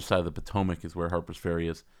other side of the Potomac is where Harper's Ferry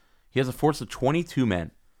is. He has a force of 22 men,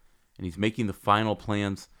 and he's making the final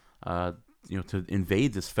plans, to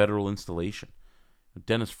invade this federal installation.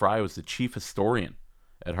 Dennis Fry was the chief historian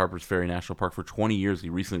at Harper's Ferry National Park for 20 years. He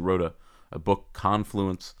recently wrote a book,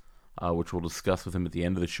 Confluence, which we'll discuss with him at the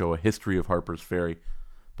end of the show, a history of Harper's Ferry.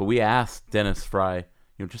 But we asked Dennis Fry,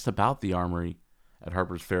 just about the armory at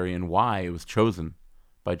Harper's Ferry and why it was chosen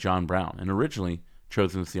by John Brown, and originally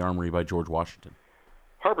chosen as the armory by George Washington.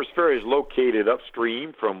 Harper's Ferry is located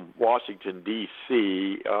upstream from Washington,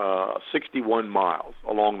 D.C., 61 miles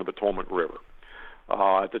along the Potomac River.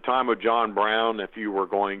 At the time of John Brown, if you were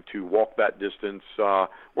going to walk that distance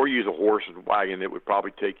or use a horse and wagon, it would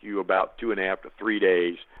probably take you about 2.5 to 3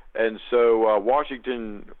 days. And so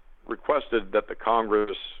Washington requested that the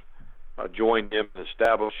Congress join him in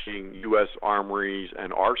establishing U.S. armories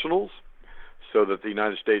and arsenals so that the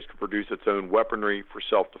United States could produce its own weaponry for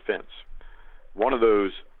self-defense. One of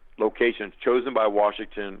those locations chosen by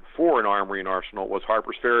Washington for an armory and arsenal was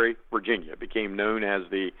Harper's Ferry, Virginia. It became known as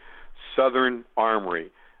the Southern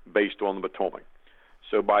Armory based on the Potomac.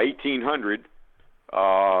 So by 1800,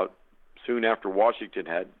 soon after Washington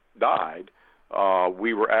had died,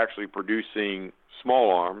 we were actually producing small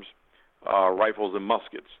arms, rifles and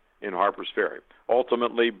muskets in Harper's Ferry.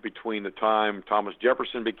 Ultimately, between the time Thomas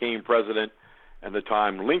Jefferson became president and the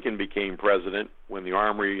time Lincoln became president, when the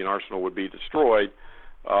armory and arsenal would be destroyed,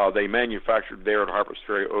 they manufactured there at Harper's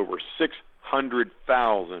Ferry over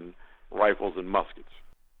 600,000 rifles and muskets.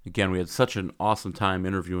 Again, we had such an awesome time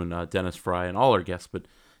interviewing Dennis Fry and all our guests, but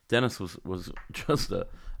Dennis was just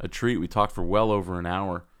a treat. We talked for well over an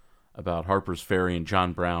hour about Harper's Ferry and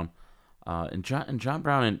John Brown. And John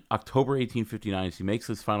Brown, in October 1859, as he makes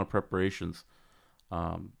his final preparations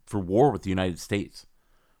for war with the United States.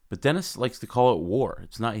 But Dennis likes to call it war.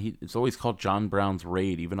 It's not. It's always called John Brown's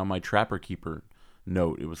Raid. Even on my Trapper Keeper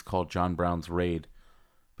note, it was called John Brown's Raid.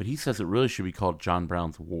 But he says it really should be called John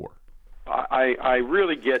Brown's War. I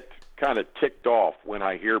really get kind of ticked off when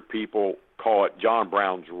I hear people call it John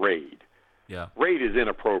Brown's Raid. Yeah. Raid is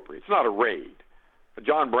inappropriate. It's not a raid.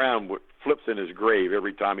 John Brown flips in his grave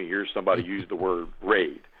every time he hears somebody use the word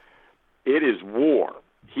raid. It is war.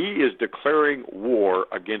 He is declaring war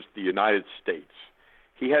against the United States.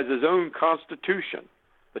 He has his own constitution,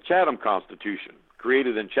 the Chatham Constitution,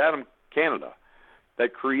 created in Chatham, Canada,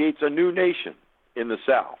 that creates a new nation in the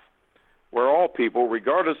South, where all people,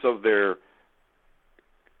 regardless of their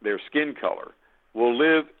skin color, will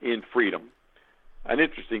live in freedom. An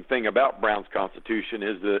interesting thing about Brown's Constitution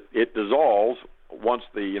is that it dissolves once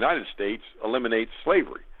the United States eliminates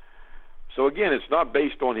slavery. So again, it's not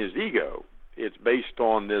based on his ego. It's based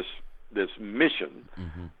on this mission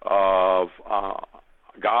of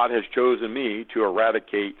God has chosen me to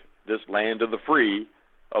eradicate this land of the free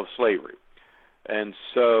of slavery. And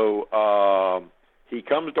so he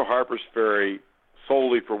comes to Harper's Ferry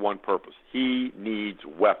solely for one purpose. He needs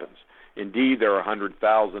weapons. Indeed, there are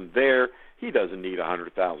 100,000 there. He doesn't need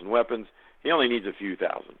 100,000 weapons. He only needs a few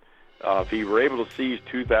thousand. If he were able to seize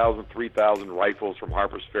 2,000, 3,000 rifles from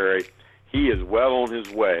Harper's Ferry, he is well on his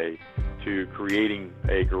way to creating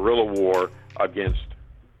a guerrilla war against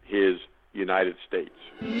his United States.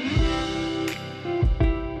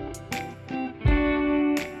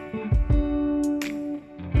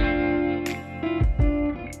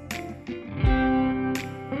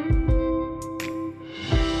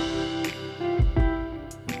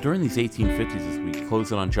 During these 1850s, as we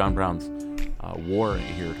close in on John Brown's war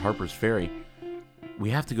here at Harper's Ferry, we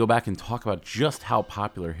have to go back and talk about just how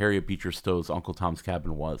popular Harriet Beecher Stowe's Uncle Tom's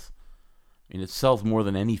Cabin was. I mean, it sells more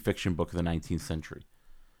than any fiction book of the 19th century.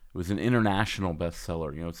 It was an international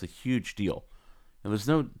bestseller. It's a huge deal. There's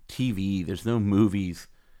no TV, there's no movies.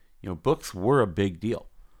 Books were a big deal.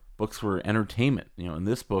 Books were entertainment. And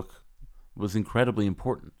this book was incredibly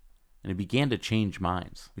important. And it began to change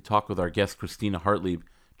minds. We talked with our guest, Christina Hartlieb,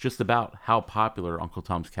 just about how popular Uncle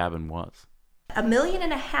Tom's Cabin was. 1.5 million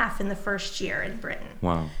in the first year in Britain.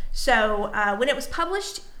 Wow. So when it was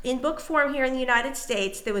published in book form here in the United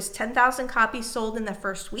States, there was 10,000 copies sold in the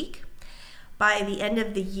first week. By the end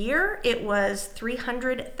of the year, it was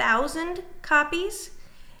 300,000 copies.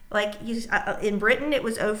 In Britain, it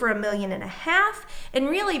was over 1.5 million. And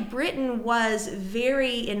really, Britain was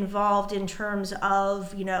very involved in terms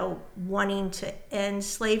of, wanting to end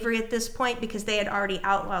slavery at this point, because they had already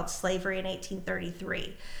outlawed slavery in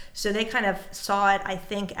 1833. So they kind of saw it, I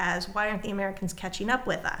think, as, why aren't the Americans catching up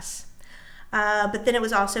with us? But then it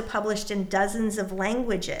was also published in dozens of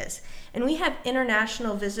languages. And we have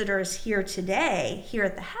international visitors here today, here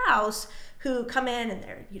at the house, who come in and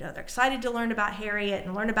they're excited to learn about Harriet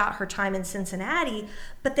and learn about her time in Cincinnati.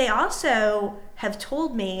 But they also have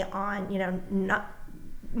told me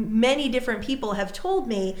many different people have told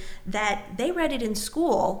me that they read it in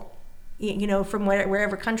school, from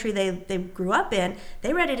wherever country they grew up in.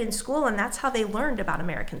 They read it in school, and that's how they learned about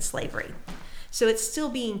American slavery. So it's still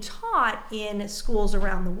being taught in schools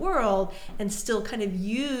around the world and still kind of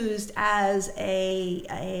used as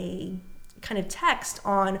a kind of text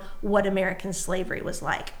on what American slavery was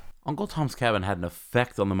like. Uncle Tom's Cabin had an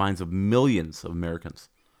effect on the minds of millions of Americans.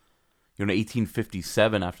 In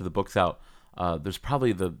 1857, after the book's out, there's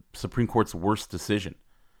probably the Supreme Court's worst decision.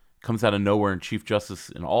 It comes out of nowhere, and Chief Justice,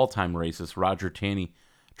 an all-time racist, Roger Taney,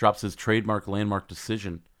 drops his trademark landmark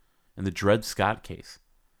decision in the Dred Scott case.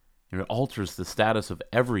 It alters the status of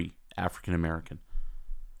every African American.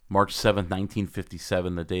 March 7th,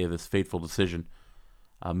 1957, the day of this fateful decision,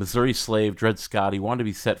 Missouri slave Dred Scott, he wanted to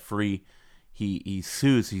be set free. He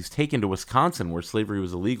sues. He's taken to Wisconsin, where slavery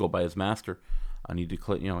was illegal, by his master, and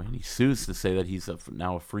he sues to say that he's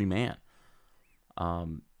now a free man.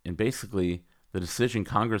 And basically, the decision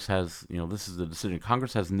Congress has, this is the decision.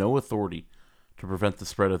 Congress has no authority to prevent the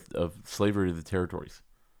spread of slavery to the territories.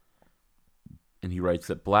 And he writes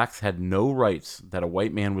that blacks had no rights that a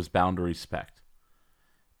white man was bound to respect.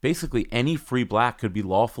 Basically, any free black could be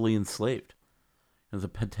lawfully enslaved. There's a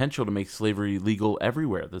potential to make slavery legal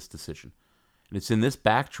everywhere, this decision. And it's in this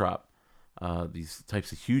backdrop, these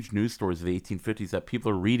types of huge news stories of the 1850s, that people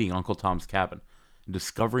are reading Uncle Tom's Cabin and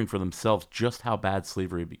discovering for themselves just how bad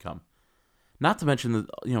slavery had become. Not to mention that,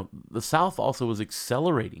 the South also was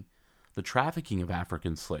accelerating the trafficking of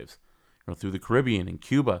African slaves, through the Caribbean and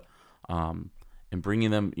Cuba, and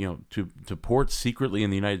bringing them, to ports secretly in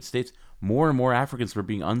the United States. more and more Africans were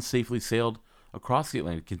being unsafely sailed across the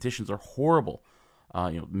Atlantic. Conditions are horrible.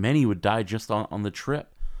 Many would die just on the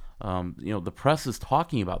trip. The press is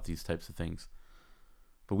talking about these types of things.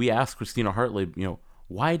 But we asked Christina Hartley,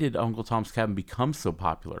 why did Uncle Tom's Cabin become so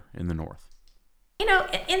popular in the North? In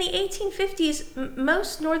the 1850s,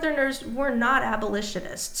 most Northerners were not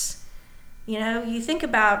abolitionists. You think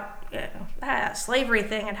about slavery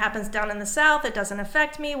thing, it happens down in the South, it doesn't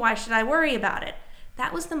affect me, why should I worry about it?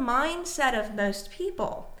 That was the mindset of most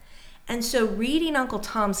people. And so reading Uncle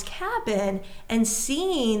Tom's Cabin and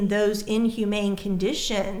seeing those inhumane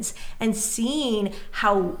conditions and seeing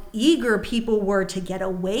how eager people were to get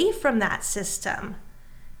away from that system,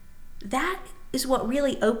 that is what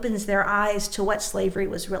really opens their eyes to what slavery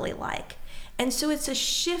was really like. And so it's a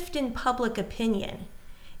shift in public opinion.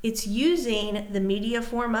 It's using the media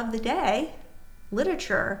form of the day,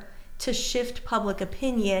 literature, to shift public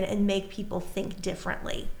opinion and make people think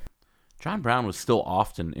differently. John Brown was still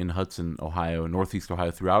often in Hudson, Ohio, and Northeast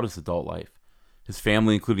Ohio throughout his adult life. His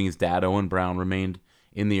family, including his dad, Owen Brown, remained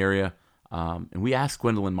in the area. And we asked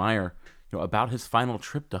Gwendolyn Meyer about his final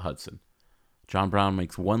trip to Hudson. John Brown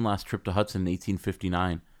makes one last trip to Hudson in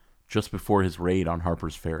 1859, just before his raid on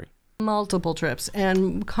Harper's Ferry. Multiple trips,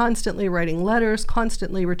 and constantly writing letters,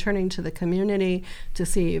 constantly returning to the community to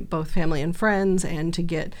see both family and friends and to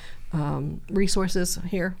get resources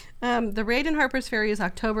here. The raid in Harper's Ferry is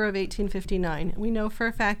October of 1859. We know for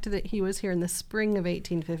a fact that he was here in the spring of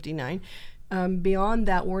 1859. Beyond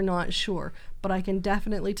that, we're not sure. But I can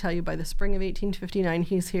definitely tell you by the spring of 1859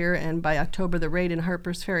 he's here, and by October the raid in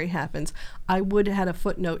Harper's Ferry happens. I would have had a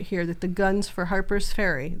footnote here that the guns for Harper's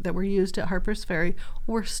Ferry that were used at Harper's Ferry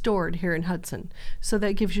were stored here in Hudson. So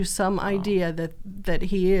that gives you some idea that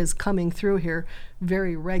he is coming through here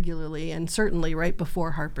very regularly, and certainly right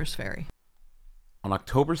before Harper's Ferry. On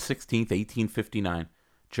October 16th, 1859,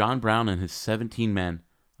 John Brown and his 17 men,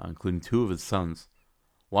 including 2 of his sons,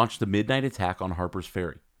 launched a midnight attack on Harper's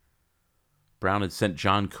Ferry. Brown had sent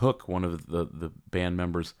John Cook, one of the band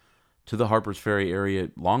members, to the Harper's Ferry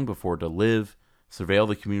area long before to live, surveil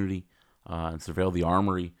the community, and surveil the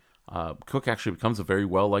armory. Cook actually becomes a very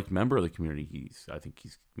well-liked member of the community. I think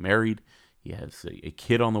he's married. He has a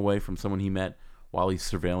kid on the way from someone he met while he's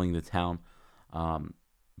surveilling the town.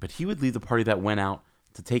 But he would lead the party that went out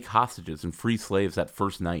to take hostages and free slaves that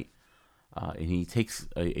first night. And he takes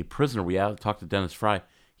a prisoner. We talked to Dennis Fry.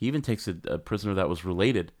 He even takes a prisoner that was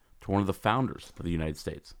related to one of the founders of the United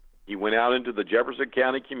States. He went out into the Jefferson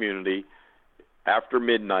County community after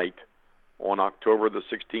midnight on October the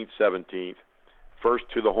 16th, 17th, first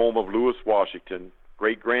to the home of Lewis Washington,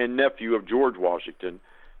 great-grandnephew of George Washington,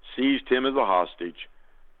 seized him as a hostage,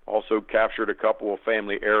 also captured a couple of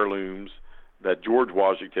family heirlooms that George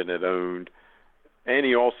Washington had owned, and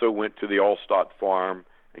he also went to the Allstott farm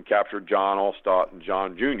and captured John Allstott and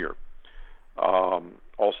John Jr.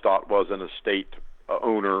 Allstott was an estate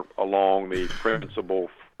owner along the principal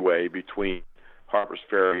freeway between Harper's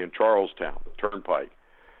Ferry and Charlestown, the turnpike.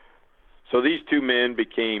 So these 2 men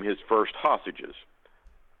became his first hostages.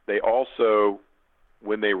 They also,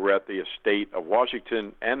 when they were at the estate of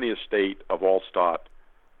Washington and the estate of Allstott,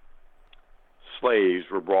 slaves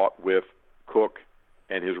were brought with Cook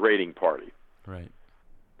and his raiding party. Right.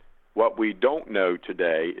 What we don't know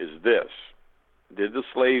today is this. Did the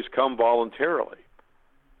slaves come voluntarily?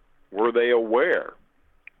 Were they aware?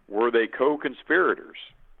 Were they co-conspirators?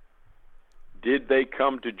 Did they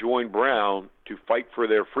come to join Brown to fight for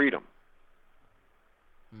their freedom?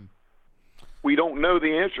 We don't know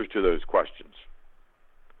the answers to those questions.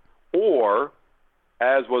 Or,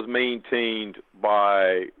 as was maintained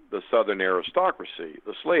by the Southern aristocracy,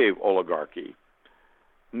 the slave oligarchy,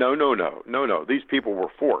 no. These people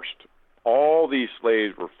were forced. All these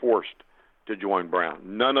slaves were forced to join Brown.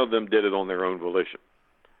 None of them did it on their own volition.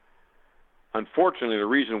 Unfortunately, the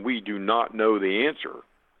reason we do not know the answer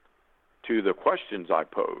to the questions I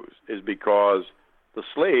pose is because the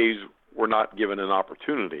slaves were not given an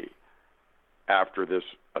opportunity after this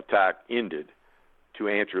attack ended to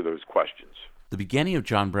answer those questions. The beginning of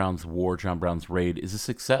John Brown's war, John Brown's raid, is a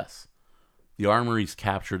success. The armory is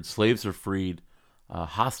captured, slaves are freed,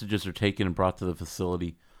 hostages are taken and brought to the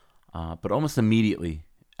facility, but almost immediately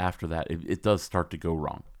after that, it does start to go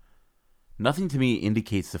wrong. Nothing to me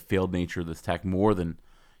indicates the failed nature of this attack more than,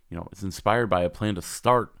 it's inspired by a plan to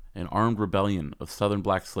start an armed rebellion of Southern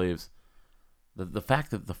black slaves. The fact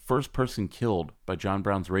that the first person killed by John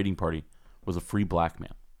Brown's raiding party was a free black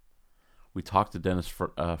man. We talked to Dennis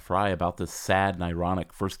Fry about this sad and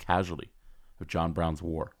ironic first casualty of John Brown's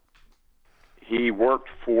war. He worked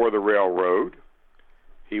for the railroad.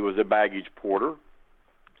 He was a baggage porter.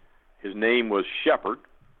 His name was Shepard,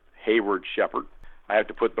 Hayward Shepherd. I have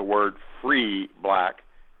to put the word free black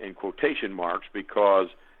in quotation marks because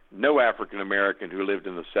no African American who lived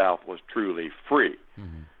in the South was truly free.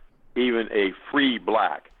 Mm-hmm. Even a free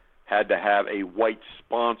black had to have a white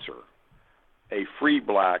sponsor. A free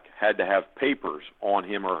black had to have papers on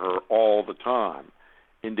him or her all the time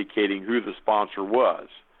indicating who the sponsor was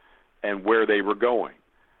and where they were going.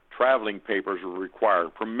 Traveling papers were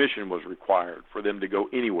required. Permission was required for them to go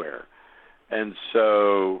anywhere. And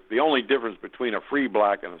so the only difference between a free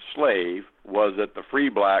black and a slave was that the free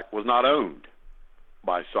black was not owned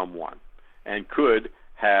by someone and could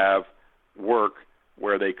have work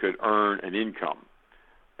where they could earn an income.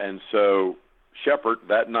 And so Shepherd,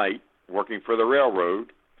 that night, working for the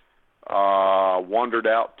railroad, wandered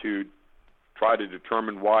out to try to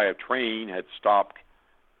determine why a train had stopped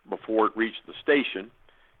before it reached the station.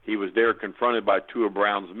 He was there confronted by two of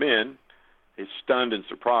Brown's men. He's stunned and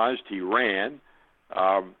surprised. He ran,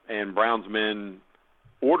 and Brown's men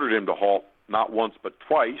ordered him to halt not once but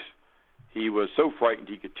twice. He was so frightened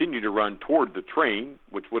he continued to run toward the train,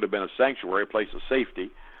 which would have been a sanctuary, a place of safety,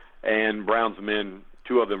 and Brown's men,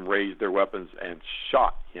 two of them raised their weapons and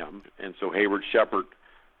shot him. And so Hayward Shepherd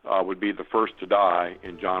would be the first to die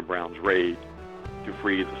in John Brown's raid to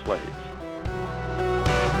free the slaves.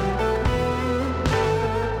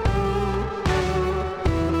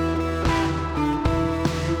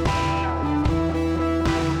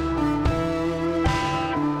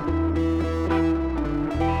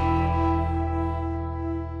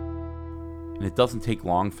 And it doesn't take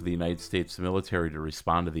long for the United States military to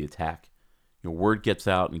respond to the attack. Word gets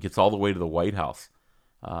out and gets all the way to the White House,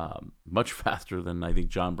 much faster than I think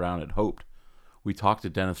John Brown had hoped. We talked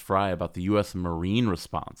to Dennis Fry about the U.S. Marine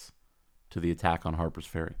response to the attack on Harper's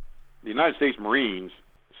Ferry. The United States Marines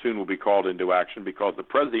soon will be called into action because the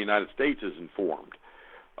President of the United States is informed.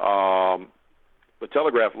 The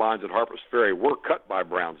telegraph lines at Harper's Ferry were cut by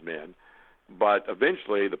Brown's men, but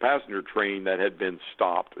eventually the passenger train that had been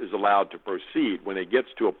stopped is allowed to proceed. When it gets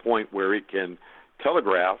to a point where it can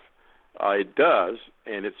telegraph, it does,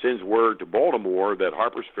 and it sends word to Baltimore that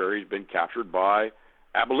Harper's Ferry has been captured by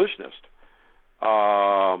abolitionists.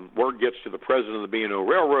 Word gets to the president of the B&O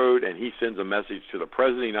Railroad, and he sends a message to the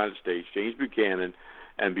President of the United States, James Buchanan,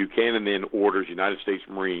 and Buchanan then orders United States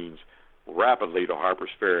Marines rapidly to Harper's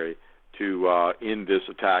Ferry to end this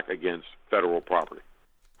attack against federal property.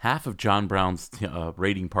 Half of John Brown's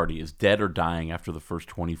raiding party is dead or dying after the first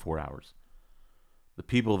 24 hours. The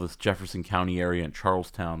people of this Jefferson County area and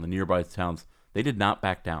Charlestown, the nearby towns, they did not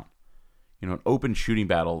back down. Open shooting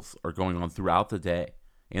battles are going on throughout the day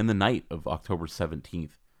and the night of October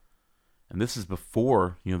 17th. And this is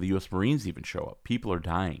before, the U.S. Marines even show up. People are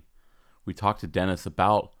dying. We talked to Dennis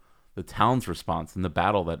about the town's response and the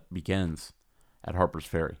battle that begins at Harper's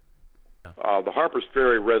Ferry. The Harper's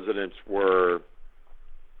Ferry residents were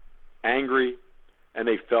angry, and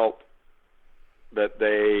they felt that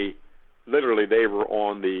they were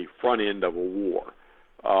on the front end of a war.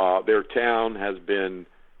 Their town has been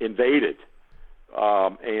invaded,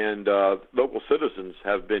 and local citizens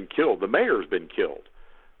have been killed. The mayor's been killed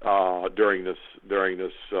during this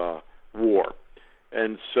war,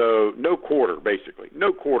 and so no quarter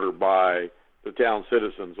by the town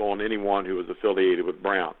citizens on anyone who was affiliated with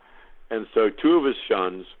Brown. And so two of his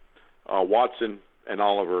sons, Watson and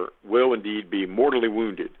Oliver, will indeed be mortally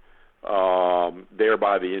wounded there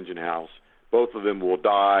by the engine house. Both of them will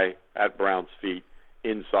die at Brown's feet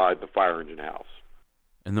inside the fire engine house.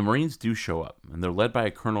 And the Marines do show up, and they're led by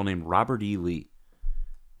a colonel named Robert E. Lee.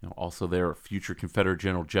 Also there, future Confederate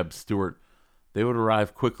General Jeb Stuart. They would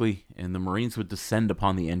arrive quickly, and the Marines would descend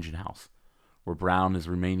upon the engine house, where Brown and his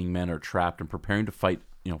remaining men are trapped and preparing to fight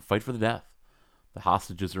for the death. The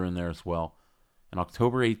hostages are in there as well. On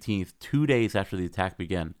October 18th, 2 days after the attack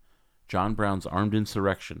began, John Brown's armed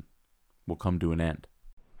insurrection will come to an end.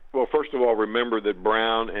 Well, first of all, remember that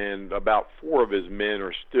Brown and about 4 of his men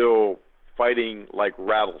are still fighting like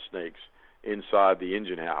rattlesnakes inside the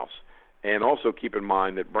engine house. And also keep in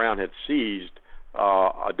mind that Brown had seized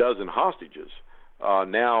a dozen hostages,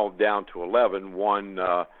 now down to 11. One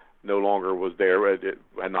no longer was there, it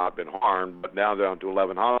had not been harmed, but now down to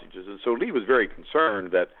 11 hostages. And so Lee was very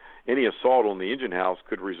concerned that any assault on the engine house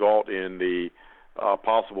could result in the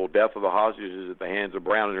possible death of the hostages at the hands of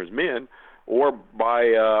Brown and his men, or by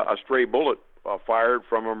a stray bullet fired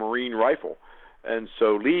from a Marine rifle. And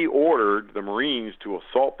so Lee ordered the Marines to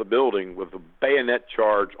assault the building with a bayonet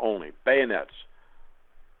charge only. Bayonets,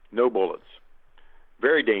 no bullets.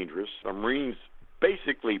 Very dangerous. The Marines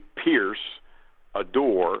basically pierce a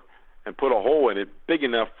door and put a hole in it big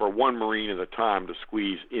enough for one Marine at a time to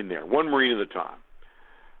squeeze in there. One Marine at a time.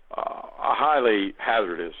 a highly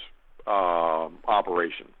hazardous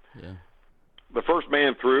operation. Yeah. The first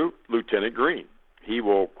man through, Lieutenant Green. He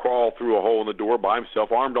will crawl through a hole in the door by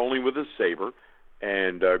himself, armed only with his saber,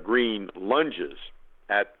 and Green lunges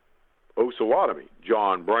at Osawatomie,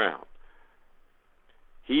 John Brown.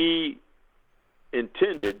 He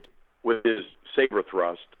intended, with his saber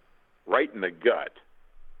thrust, right in the gut,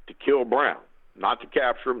 to kill Brown. Not to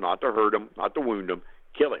capture him, not to hurt him, not to wound him,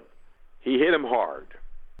 kill him. He hit him hard.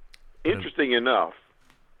 Interesting enough,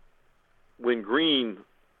 when Green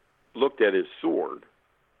looked at his sword,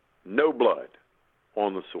 no blood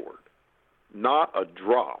on the sword. Not a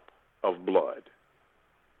drop of blood.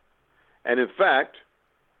 And in fact,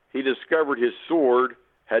 he discovered his sword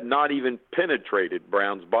had not even penetrated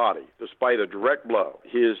Brown's body, despite a direct blow.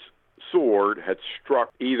 His sword had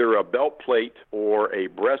struck either a belt plate or a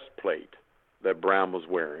breastplate that Brown was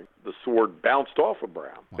wearing. The sword bounced off of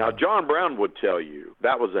Brown. Wow. Now, John Brown would tell you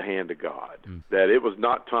that was the hand of God, that it was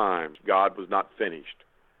not time, God was not finished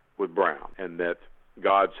with Brown, and that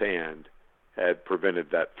God's hand had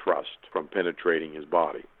prevented that thrust from penetrating his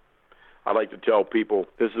body. I like to tell people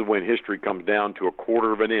this is when history comes down to a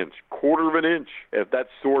quarter of an inch. Quarter of an inch. If that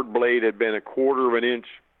sword blade had been a quarter of an inch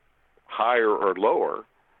higher or lower,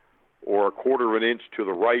 or a quarter of an inch to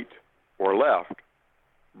the right or left,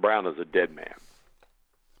 Brown is a dead man.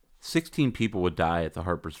 16 people would die at the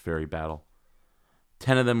Harper's Ferry battle.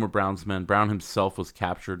 10 of them were Brown's men. Brown himself was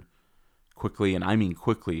captured quickly, and I mean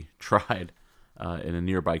quickly, tried in a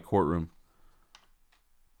nearby courtroom.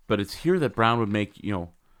 But it's here that Brown would make,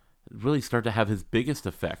 really start to have his biggest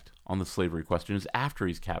effect on the slavery question is after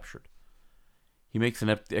he's captured. He makes an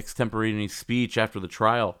extemporaneous speech after the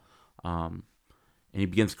trial, and he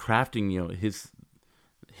begins crafting,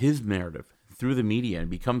 his narrative through the media, and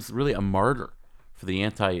becomes really a martyr for the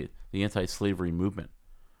anti-slavery movement,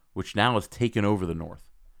 which now has taken over the North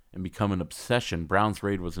and become an obsession. Brown's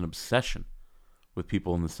Raid was an obsession with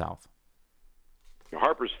people in the South.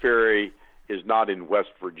 Harper's Ferry is not in West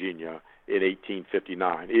Virginia in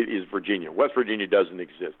 1859. It is Virginia. West Virginia doesn't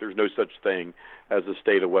exist. There's no such thing as the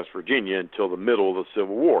state of West Virginia until the middle of the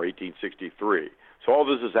Civil War, 1863. So all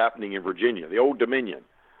this is happening in Virginia, the Old Dominion.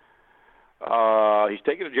 He's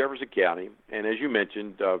taken to Jefferson County, and as you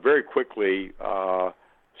mentioned, very quickly,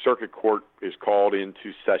 circuit court is called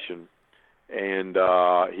into session, and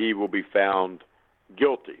he will be found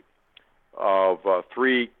guilty of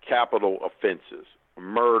 3 capital offenses: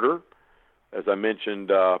 murder. As I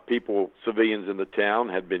mentioned, civilians in the town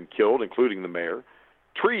had been killed, including the mayor.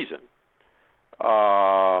 Treason.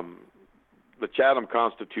 The Chatham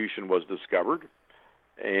Constitution was discovered,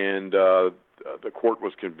 and the court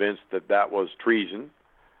was convinced that that was treason.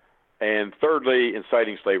 And thirdly,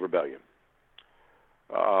 inciting slave rebellion.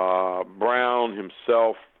 Brown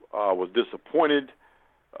himself was disappointed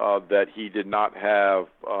that he did not have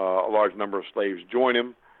a large number of slaves join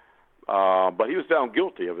him. But he was found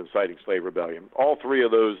guilty of inciting slave rebellion. All 3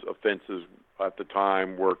 of those offenses at the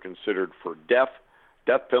time were considered for death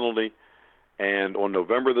penalty, and on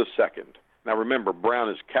November the 2nd. Now remember, Brown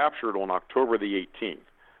is captured on October the 18th.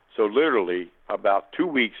 So literally about 2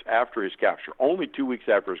 weeks after his capture, only 2 weeks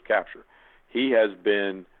after his capture, he has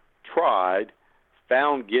been tried,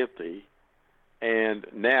 found guilty, and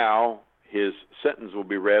now his sentence will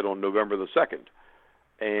be read on November the 2nd.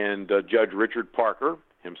 And Judge Richard Parker,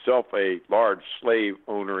 himself a large slave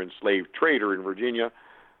owner and slave trader in Virginia,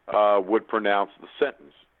 would pronounce the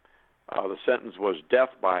sentence. The sentence was death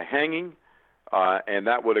by hanging, and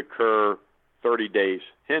that would occur 30 days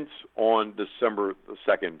hence on December the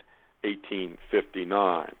 2nd,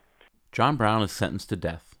 1859. John Brown is sentenced to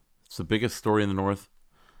death. It's the biggest story in the North,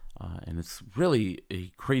 and it's really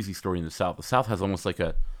a crazy story in the South. The South has almost like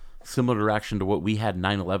a similar reaction to what we had in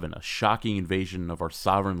 9/11, a shocking invasion of our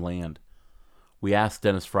sovereign land. We asked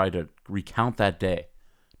Dennis Fry to recount that day,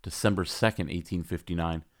 December 2nd,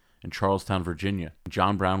 1859, in Charlestown, Virginia.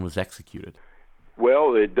 John Brown was executed.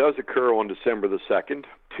 Well, it does occur on December the 2nd.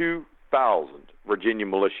 2,000 Virginia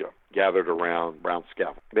militia gathered around Brown's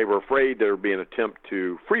scaffold. They were afraid there would be an attempt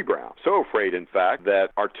to free Brown. So afraid, in fact,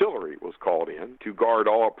 that artillery was called in to guard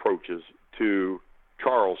all approaches to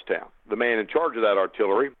Charlestown. The man in charge of that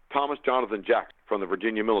artillery, Thomas Jonathan Jackson, from the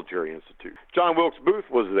Virginia Military Institute. John Wilkes Booth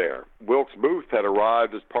was there. Wilkes Booth had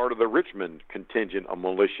arrived as part of the Richmond contingent of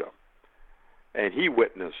militia, and he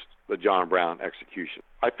witnessed the John Brown execution.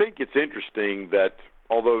 I think it's interesting that,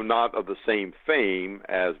 although not of the same fame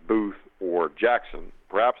as Booth or Jackson,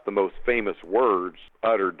 perhaps the most famous words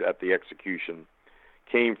uttered at the execution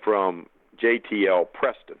came from J.T.L.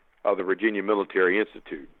 Preston of the Virginia Military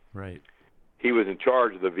Institute. Right. He was in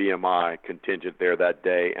charge of the VMI contingent there that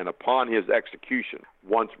day, and upon his execution,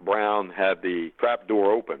 once Brown had the trap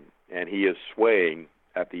door open and he is swaying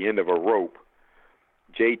at the end of a rope,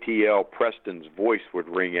 J.T.L. Preston's voice would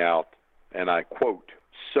ring out, and I quote,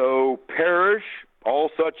 "So perish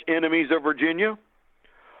all such enemies of Virginia,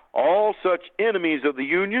 all such enemies of the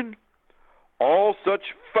Union, all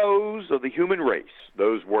such foes of the human race."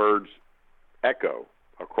 Those words echo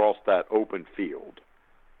across that open field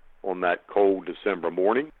on that cold December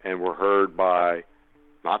morning, and were heard by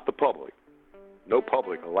not the public, no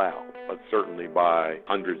public allowed, but certainly by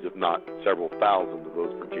hundreds, if not several thousand of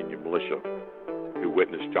those Virginia militia who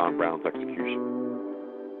witnessed John Brown's execution.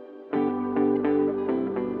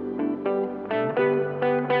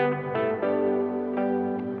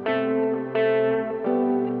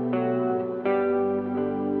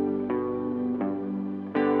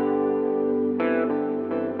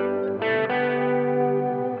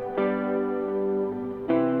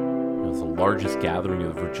 Largest gathering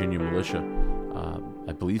of the Virginia militia,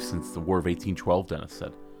 I believe, since the War of 1812, Dennis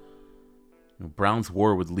said. Brown's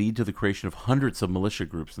war would lead to the creation of hundreds of militia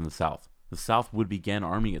groups in the South. The South would begin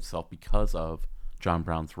arming itself because of John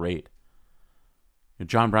Brown's raid.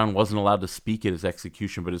 John Brown wasn't allowed to speak at his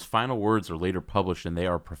execution, but his final words are later published, and they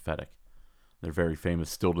are prophetic. They're very famous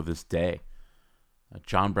still to this day.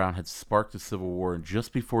 John Brown had sparked the Civil War, and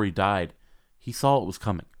just before he died, he saw it was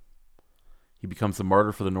coming. He becomes a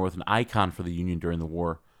martyr for the North, an icon for the Union during the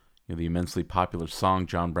war. The immensely popular song,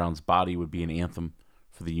 John Brown's Body, would be an anthem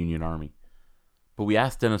for the Union Army. But we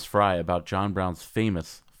asked Dennis Fry about John Brown's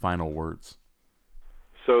famous final words.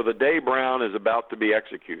 So the day Brown is about to be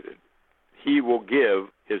executed, he will give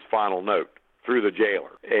his final note through the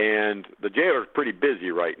jailer. And the jailer's pretty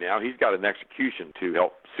busy right now. He's got an execution to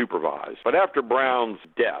help supervise. But after Brown's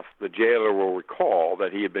death, the jailer will recall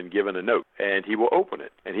that he had been given a note, and he will open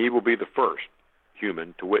it, and he will be the first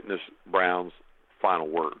human to witness Brown's final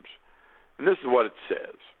words. And this is what it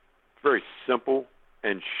says. It's very simple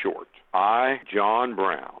and short. "I, John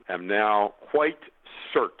Brown, am now quite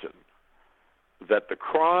certain that the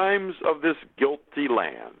crimes of this guilty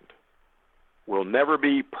land will never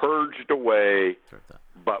be purged away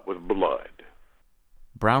but with blood."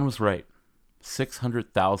 Brown was right.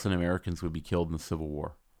 600,000 Americans would be killed in the Civil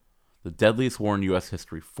War. The deadliest war in U.S.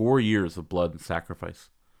 history. 4 years of blood and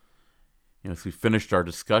sacrifice. As we finished our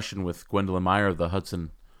discussion with Gwendolyn Meyer of the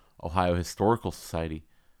Hudson, Ohio Historical Society,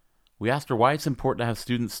 we asked her why it's important to have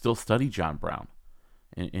students still study John Brown.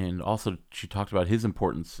 And also she talked about his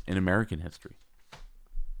importance in American history.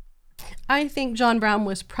 I think John Brown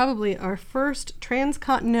was probably our first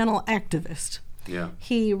transcontinental activist. Yeah.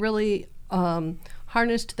 He really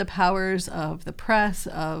harnessed the powers of the press,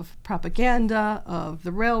 of propaganda, of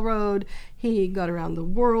the railroad. He got around the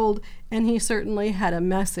world, and he certainly had a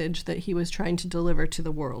message that he was trying to deliver to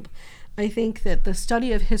the world. I think that the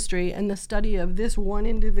study of history and the study of this one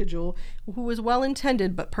individual, who was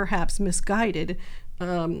well-intended but perhaps misguided,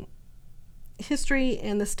 history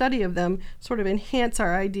and the study of them sort of enhance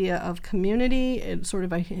our idea of community. It sort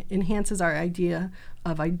of enhances our idea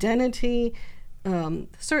of identity.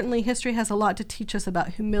 Certainly history has a lot to teach us about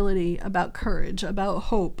humility, about courage, about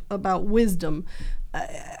hope, about wisdom.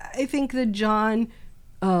 I think that John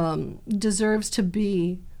deserves to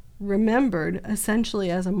be remembered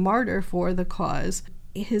essentially as a martyr for the cause.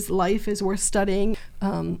 His life is worth studying.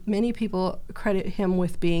 Many people credit him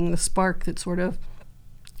with being the spark that sort of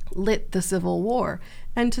lit the Civil War.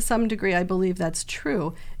 And to some degree, I believe that's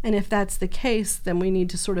true. And if that's the case, then we need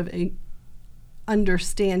to sort of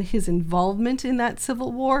understand his involvement in that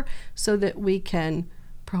Civil War so that we can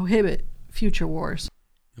prohibit future wars.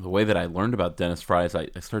 The way that I learned about Dennis Fry is I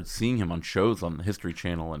started seeing him on shows on the History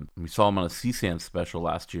Channel, and we saw him on a CSAN special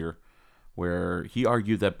last year where he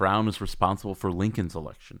argued that Brown was responsible for Lincoln's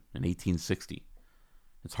election in 1860.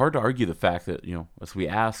 It's hard to argue the fact that, as we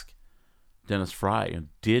ask Dennis Fry,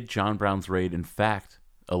 did John Brown's raid in fact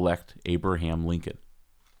elect Abraham Lincoln?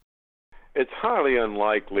 It's highly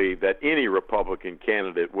unlikely that any Republican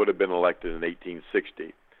candidate would have been elected in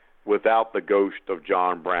 1860 without the ghost of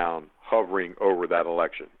John Brown hovering over that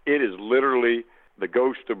election. It is literally the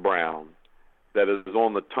ghost of Brown that is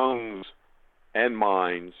on the tongues and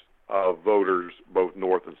minds of voters both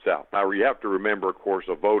North and South. Now, you have to remember, of course,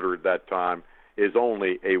 a voter at that time is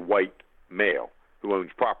only a white male who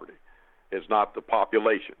owns property. It's not the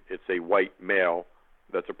population. It's a white male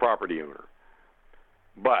that's a property owner.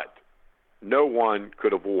 But no one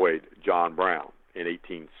could avoid John Brown in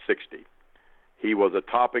 1860. He was a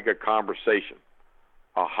topic of conversation,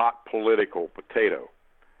 a hot political potato,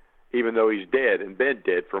 even though he's dead and been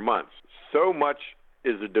dead for months. So much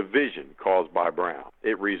is a division caused by Brown.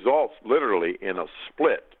 It results literally in a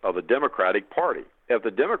split of the Democratic Party. If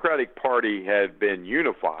the Democratic Party had been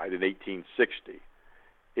unified in 1860,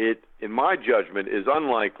 it, in my judgment, is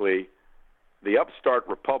unlikely the upstart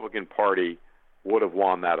Republican Party would have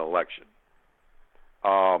won that election.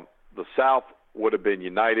 The South would have been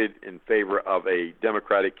united in favor of a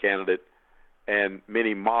Democratic candidate, and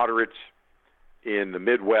many moderates in the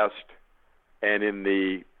Midwest and in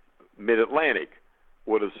the Mid-Atlantic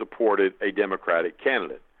would have supported a Democratic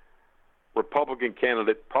candidate. Republican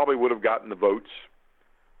candidate probably would have gotten the votes,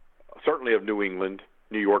 certainly of New England,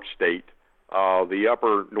 New York State, the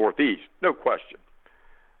upper Northeast, no question,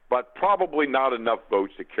 but probably not enough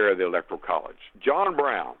votes to carry the Electoral College. John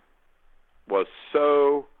Brown was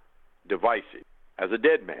so divisive as a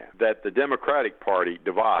dead man that the Democratic Party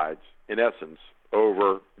divides, in essence,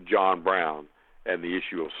 over John Brown and the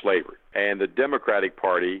issue of slavery. And the Democratic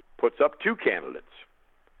Party puts up two candidates,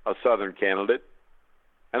 a Southern candidate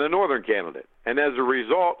and a Northern candidate. And as a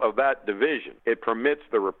result of that division, it permits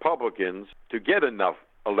the Republicans to get enough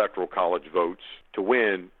Electoral College votes to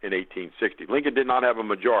win in 1860. Lincoln did not have a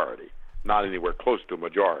majority, not anywhere close to a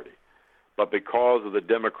majority. But because of the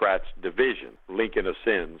Democrats' division, Lincoln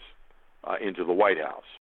ascends into the White House.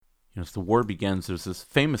 As the war begins, there's this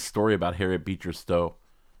famous story about Harriet Beecher Stowe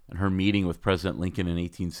and her meeting with President Lincoln in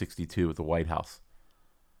 1862 at the White House.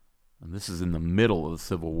 And this is in the middle of the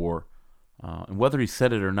Civil War. And whether he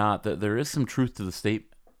said it or not, there is some truth to the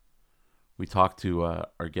statement. We talked to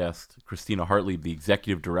our guest, Christina Hartley, the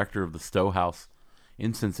executive director of the Stowe House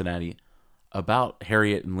in Cincinnati, about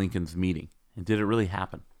Harriet and Lincoln's meeting. And did it really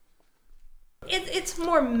happen? It's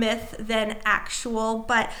more myth than actual,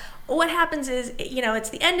 but what happens is, it's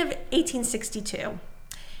the end of 1862.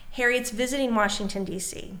 Harriet's visiting Washington,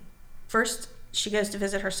 D.C. First, she goes to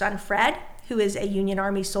visit her son, Fred, who is a Union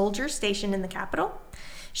Army soldier stationed in the Capitol.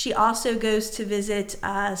 She also goes to visit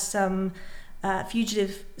some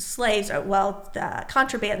fugitive slaves,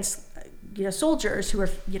 contraband soldiers who are,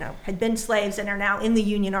 had been slaves and are now in the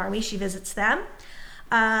Union Army. She visits them.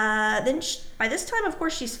 Then by this time, of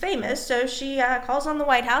course, she's famous, so she calls on the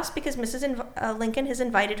White House because Mrs. Lincoln has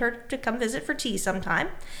invited her to come visit for tea sometime.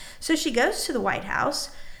 So she goes to the White House.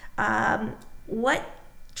 What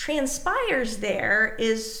transpires there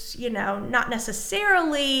is, not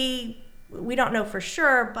necessarily, we don't know for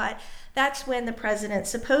sure, but that's when the president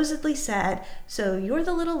supposedly said, so you're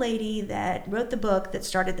the little lady that wrote the book that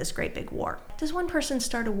started this great big war. Does one person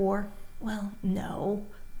start a war? Well, no,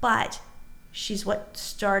 but she's what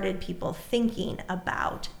started people thinking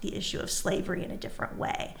about the issue of slavery in a different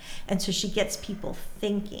way. And so she gets people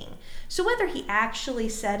thinking. So whether he actually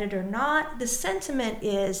said it or not, the sentiment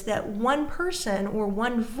is that one person or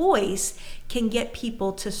one voice can get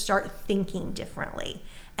people to start thinking differently.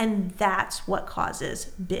 And that's what causes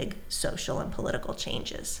big social and political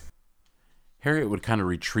changes. Harriet would kind of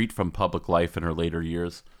retreat from public life in her later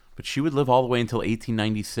years, but she would live all the way until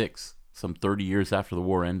 1896, some 30 years after the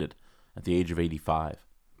war ended, at the age of 85.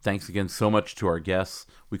 Thanks again so much to our guests.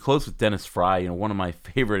 We close with Dennis Fry, one of my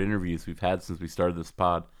favorite interviews we've had since we started this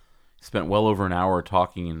pod. He spent well over an hour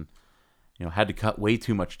talking and had to cut way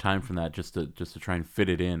too much time from that just to try and fit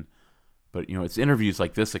it in. But, it's interviews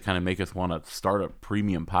like this that kind of make us want to start a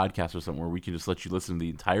premium podcast or something where we can just let you listen to the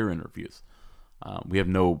entire interviews. We have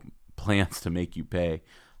no plans to make you pay.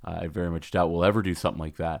 I very much doubt we'll ever do something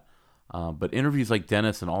like that. But interviews like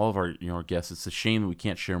Dennis and all of our our guests, it's a shame that we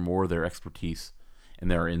can't share more of their expertise and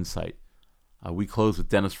their insight. We close with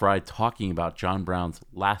Dennis Fry talking about John Brown's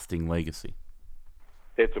lasting legacy.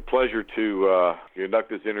 It's a pleasure to conduct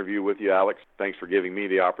this interview with you, Alex. Thanks for giving me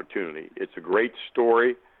the opportunity. It's a great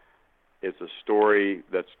story. It's a story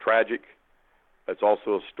that's tragic. It's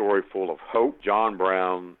also a story full of hope. John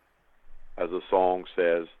Brown, as the song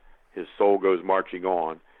says, his soul goes marching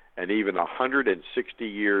on. And even 160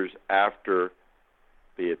 years after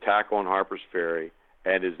the attack on Harper's Ferry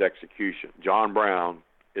and his execution, John Brown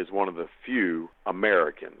is one of the few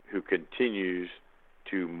Americans who continues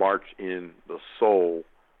to march in the soul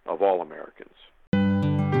of all Americans.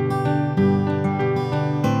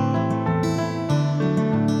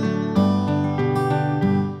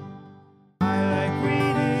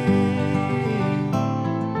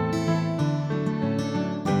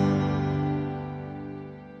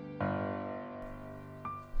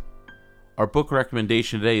 Our book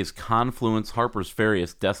recommendation today is Confluence, Harper's Ferry,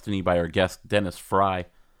 Its Destiny by our guest, Dennis Fry.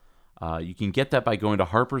 You can get that by going to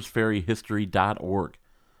harpersferryhistory.org.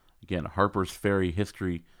 Again,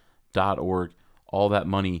 harpersferryhistory.org. All that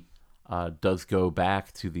money does go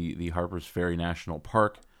back to the Harper's Ferry National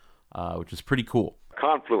Park, which is pretty cool.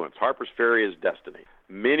 Confluence, Harper's Ferry is Destiny.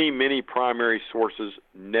 many primary sources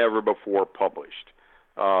never before published.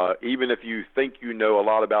 Even if you think you know a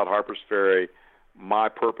lot about Harper's Ferry, my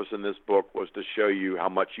purpose in this book was to show you how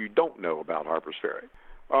much you don't know about Harper's Ferry.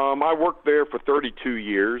 I worked there for 32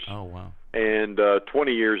 years. Oh, wow. And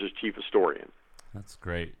 20 years as chief historian. That's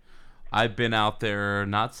great. I've been out there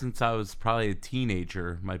not since I was probably a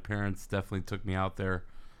teenager. My parents definitely took me out there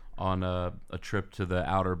on a trip to the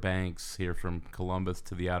Outer Banks, here from Columbus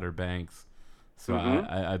to the Outer Banks. So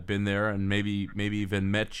I've been there, and maybe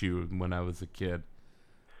even met you when I was a kid.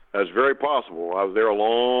 That's very possible. I was there a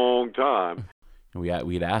long time. And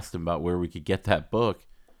we had asked him about where we could get that book,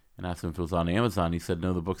 and asked him if it was on Amazon. He said,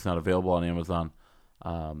 no, the book's not available on Amazon.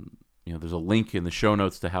 There's a link in the show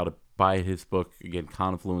notes to how to buy his book. Again,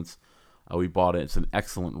 Confluence. We bought it. It's an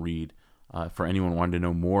excellent read for anyone wanting to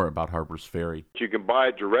know more about Harper's Ferry. You can buy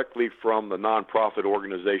it directly from the nonprofit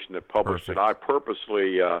organization that published it. I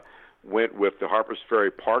purposely went with the Harper's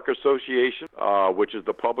Ferry Park Association, which is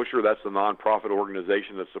the publisher. That's the nonprofit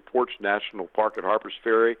organization that supports National Park at Harper's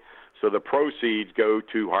Ferry. So the proceeds go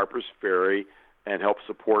to Harper's Ferry and help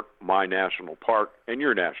support my national park and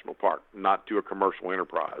your national park, not to a commercial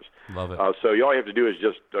enterprise. Love it. So all you have to do is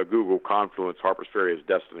just Google Confluence, Harper's Ferry is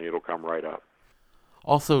Destiny. It'll come right up.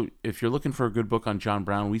 Also, if you're looking for a good book on John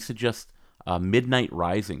Brown, we suggest Midnight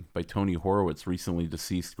Rising by Tony Horowitz, recently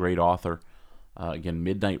deceased, great author. Again,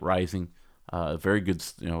 Midnight Rising, a very good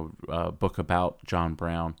book about John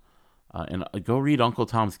Brown. And go read Uncle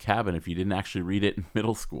Tom's Cabin if you didn't actually read it in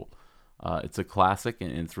middle school. It's a classic,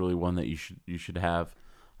 and it's really one that you should have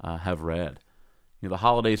read. The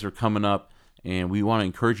holidays are coming up, and we want to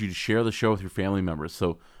encourage you to share the show with your family members.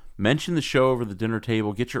 So mention the show over the dinner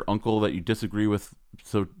table. Get your uncle that you disagree with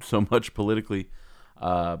so much politically,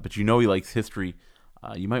 but he likes history.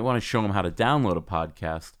 You might want to show him how to download a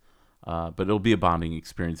podcast, but it'll be a bonding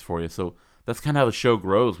experience for you. So that's kind of how the show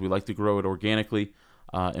grows. We like to grow it organically,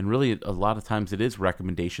 and really a lot of times it is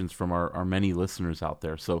recommendations from our many listeners out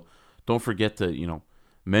there. So don't forget to,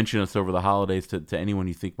 mention us over the holidays to anyone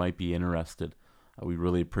you think might be interested. We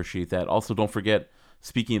really appreciate that. Also, don't forget,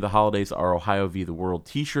 speaking of the holidays, our Ohio v. the World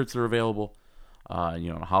t-shirts are available. In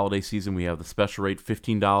the holiday season, we have the special rate,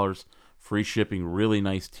 $15, free shipping, really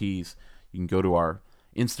nice tees. You can go to our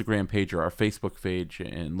Instagram page or our Facebook page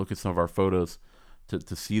and look at some of our photos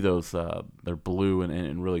to see those. They're blue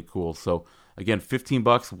and really cool. So, again,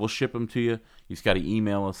 $15, we'll ship them to you. You just got to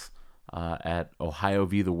email us at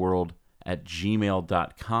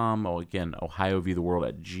ohiovtheworld@gmail.com. Again,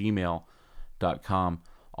 ohiovtheworld@gmail.com.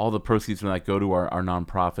 All the proceeds from that go to our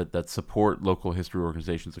nonprofit that support local history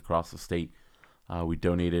organizations across the state. We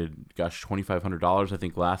donated, $2,500 I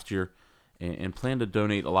think last year, and plan to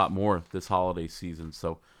donate a lot more this holiday season.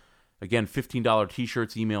 So, again, $15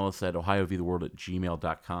 t-shirts. Email us at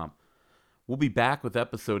ohiovtheworld@gmail.com. We'll be back with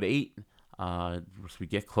episode 8 as we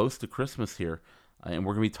get close to Christmas here. And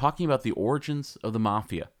we're going to be talking about the origins of the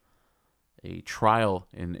Mafia, a trial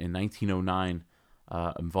in 1909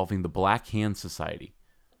 involving the Black Hand Society.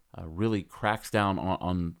 Really cracks down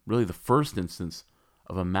on really the first instance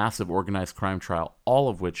of a massive organized crime trial, all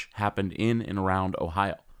of which happened in and around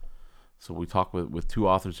Ohio. So we talk with two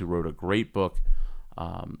authors who wrote a great book,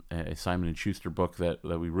 a Simon & Schuster book that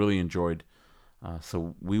we really enjoyed.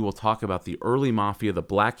 So we will talk about the early Mafia, the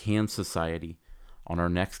Black Hand Society, on our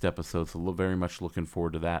next episode, so very much looking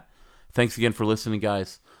forward to that. Thanks again for listening,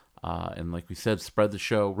 guys. And like we said, spread the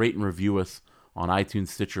show, rate and review us on iTunes,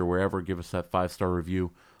 Stitcher, wherever. Give us that 5-star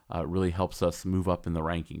review. It really helps us move up in the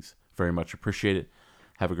rankings. Very much appreciate it.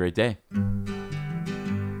 Have a great day.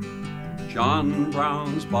 John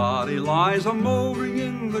Brown's body lies a-mouldering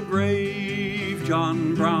in the grave.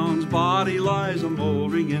 John Brown's body lies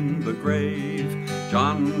a-mouldering in the grave.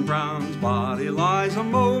 John Brown's body lies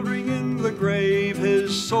a-mouldering in the grave.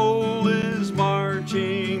 His soul is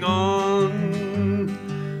marching on.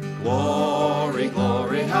 Glory,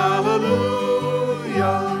 glory, hallelujah.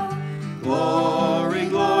 Glory,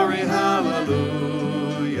 glory,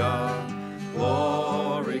 hallelujah.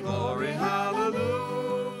 Glory, glory,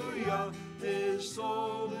 hallelujah. His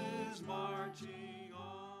soul is marching on.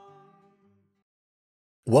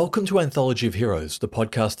 Welcome to Anthology of Heroes, the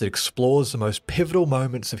podcast that explores the most pivotal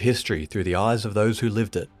moments of history through the eyes of those who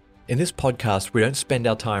lived it. In this podcast, we don't spend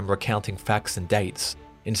our time recounting facts and dates.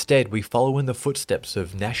 Instead, we follow in the footsteps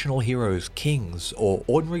of national heroes, kings, or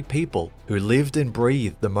ordinary people who lived and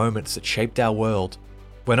breathed the moments that shaped our world.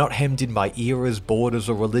 We're not hemmed in by eras, borders,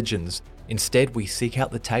 or religions. Instead, we seek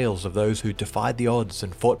out the tales of those who defied the odds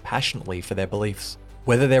and fought passionately for their beliefs.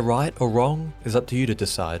 Whether they're right or wrong is up to you to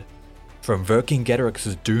decide. From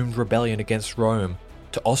Vercingetorix's doomed rebellion against Rome,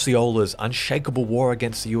 to Osceola's unshakable war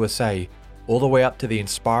against the USA, all the way up to the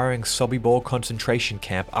inspiring Sobibor concentration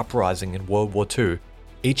camp uprising in World War II.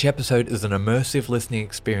 Each episode is an immersive listening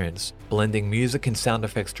experience, blending music and sound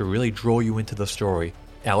effects to really draw you into the story.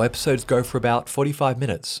 Our episodes go for about 45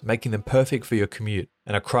 minutes, making them perfect for your commute,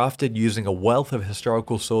 and are crafted using a wealth of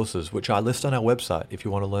historical sources, which I list on our website if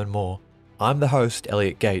you want to learn more. I'm the host,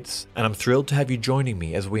 Elliot Gates, and I'm thrilled to have you joining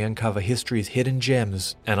me as we uncover history's hidden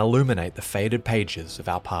gems and illuminate the faded pages of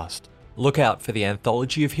our past. Look out for the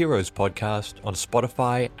Anthology of Heroes podcast on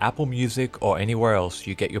Spotify, Apple Music, or anywhere else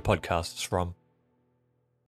you get your podcasts from.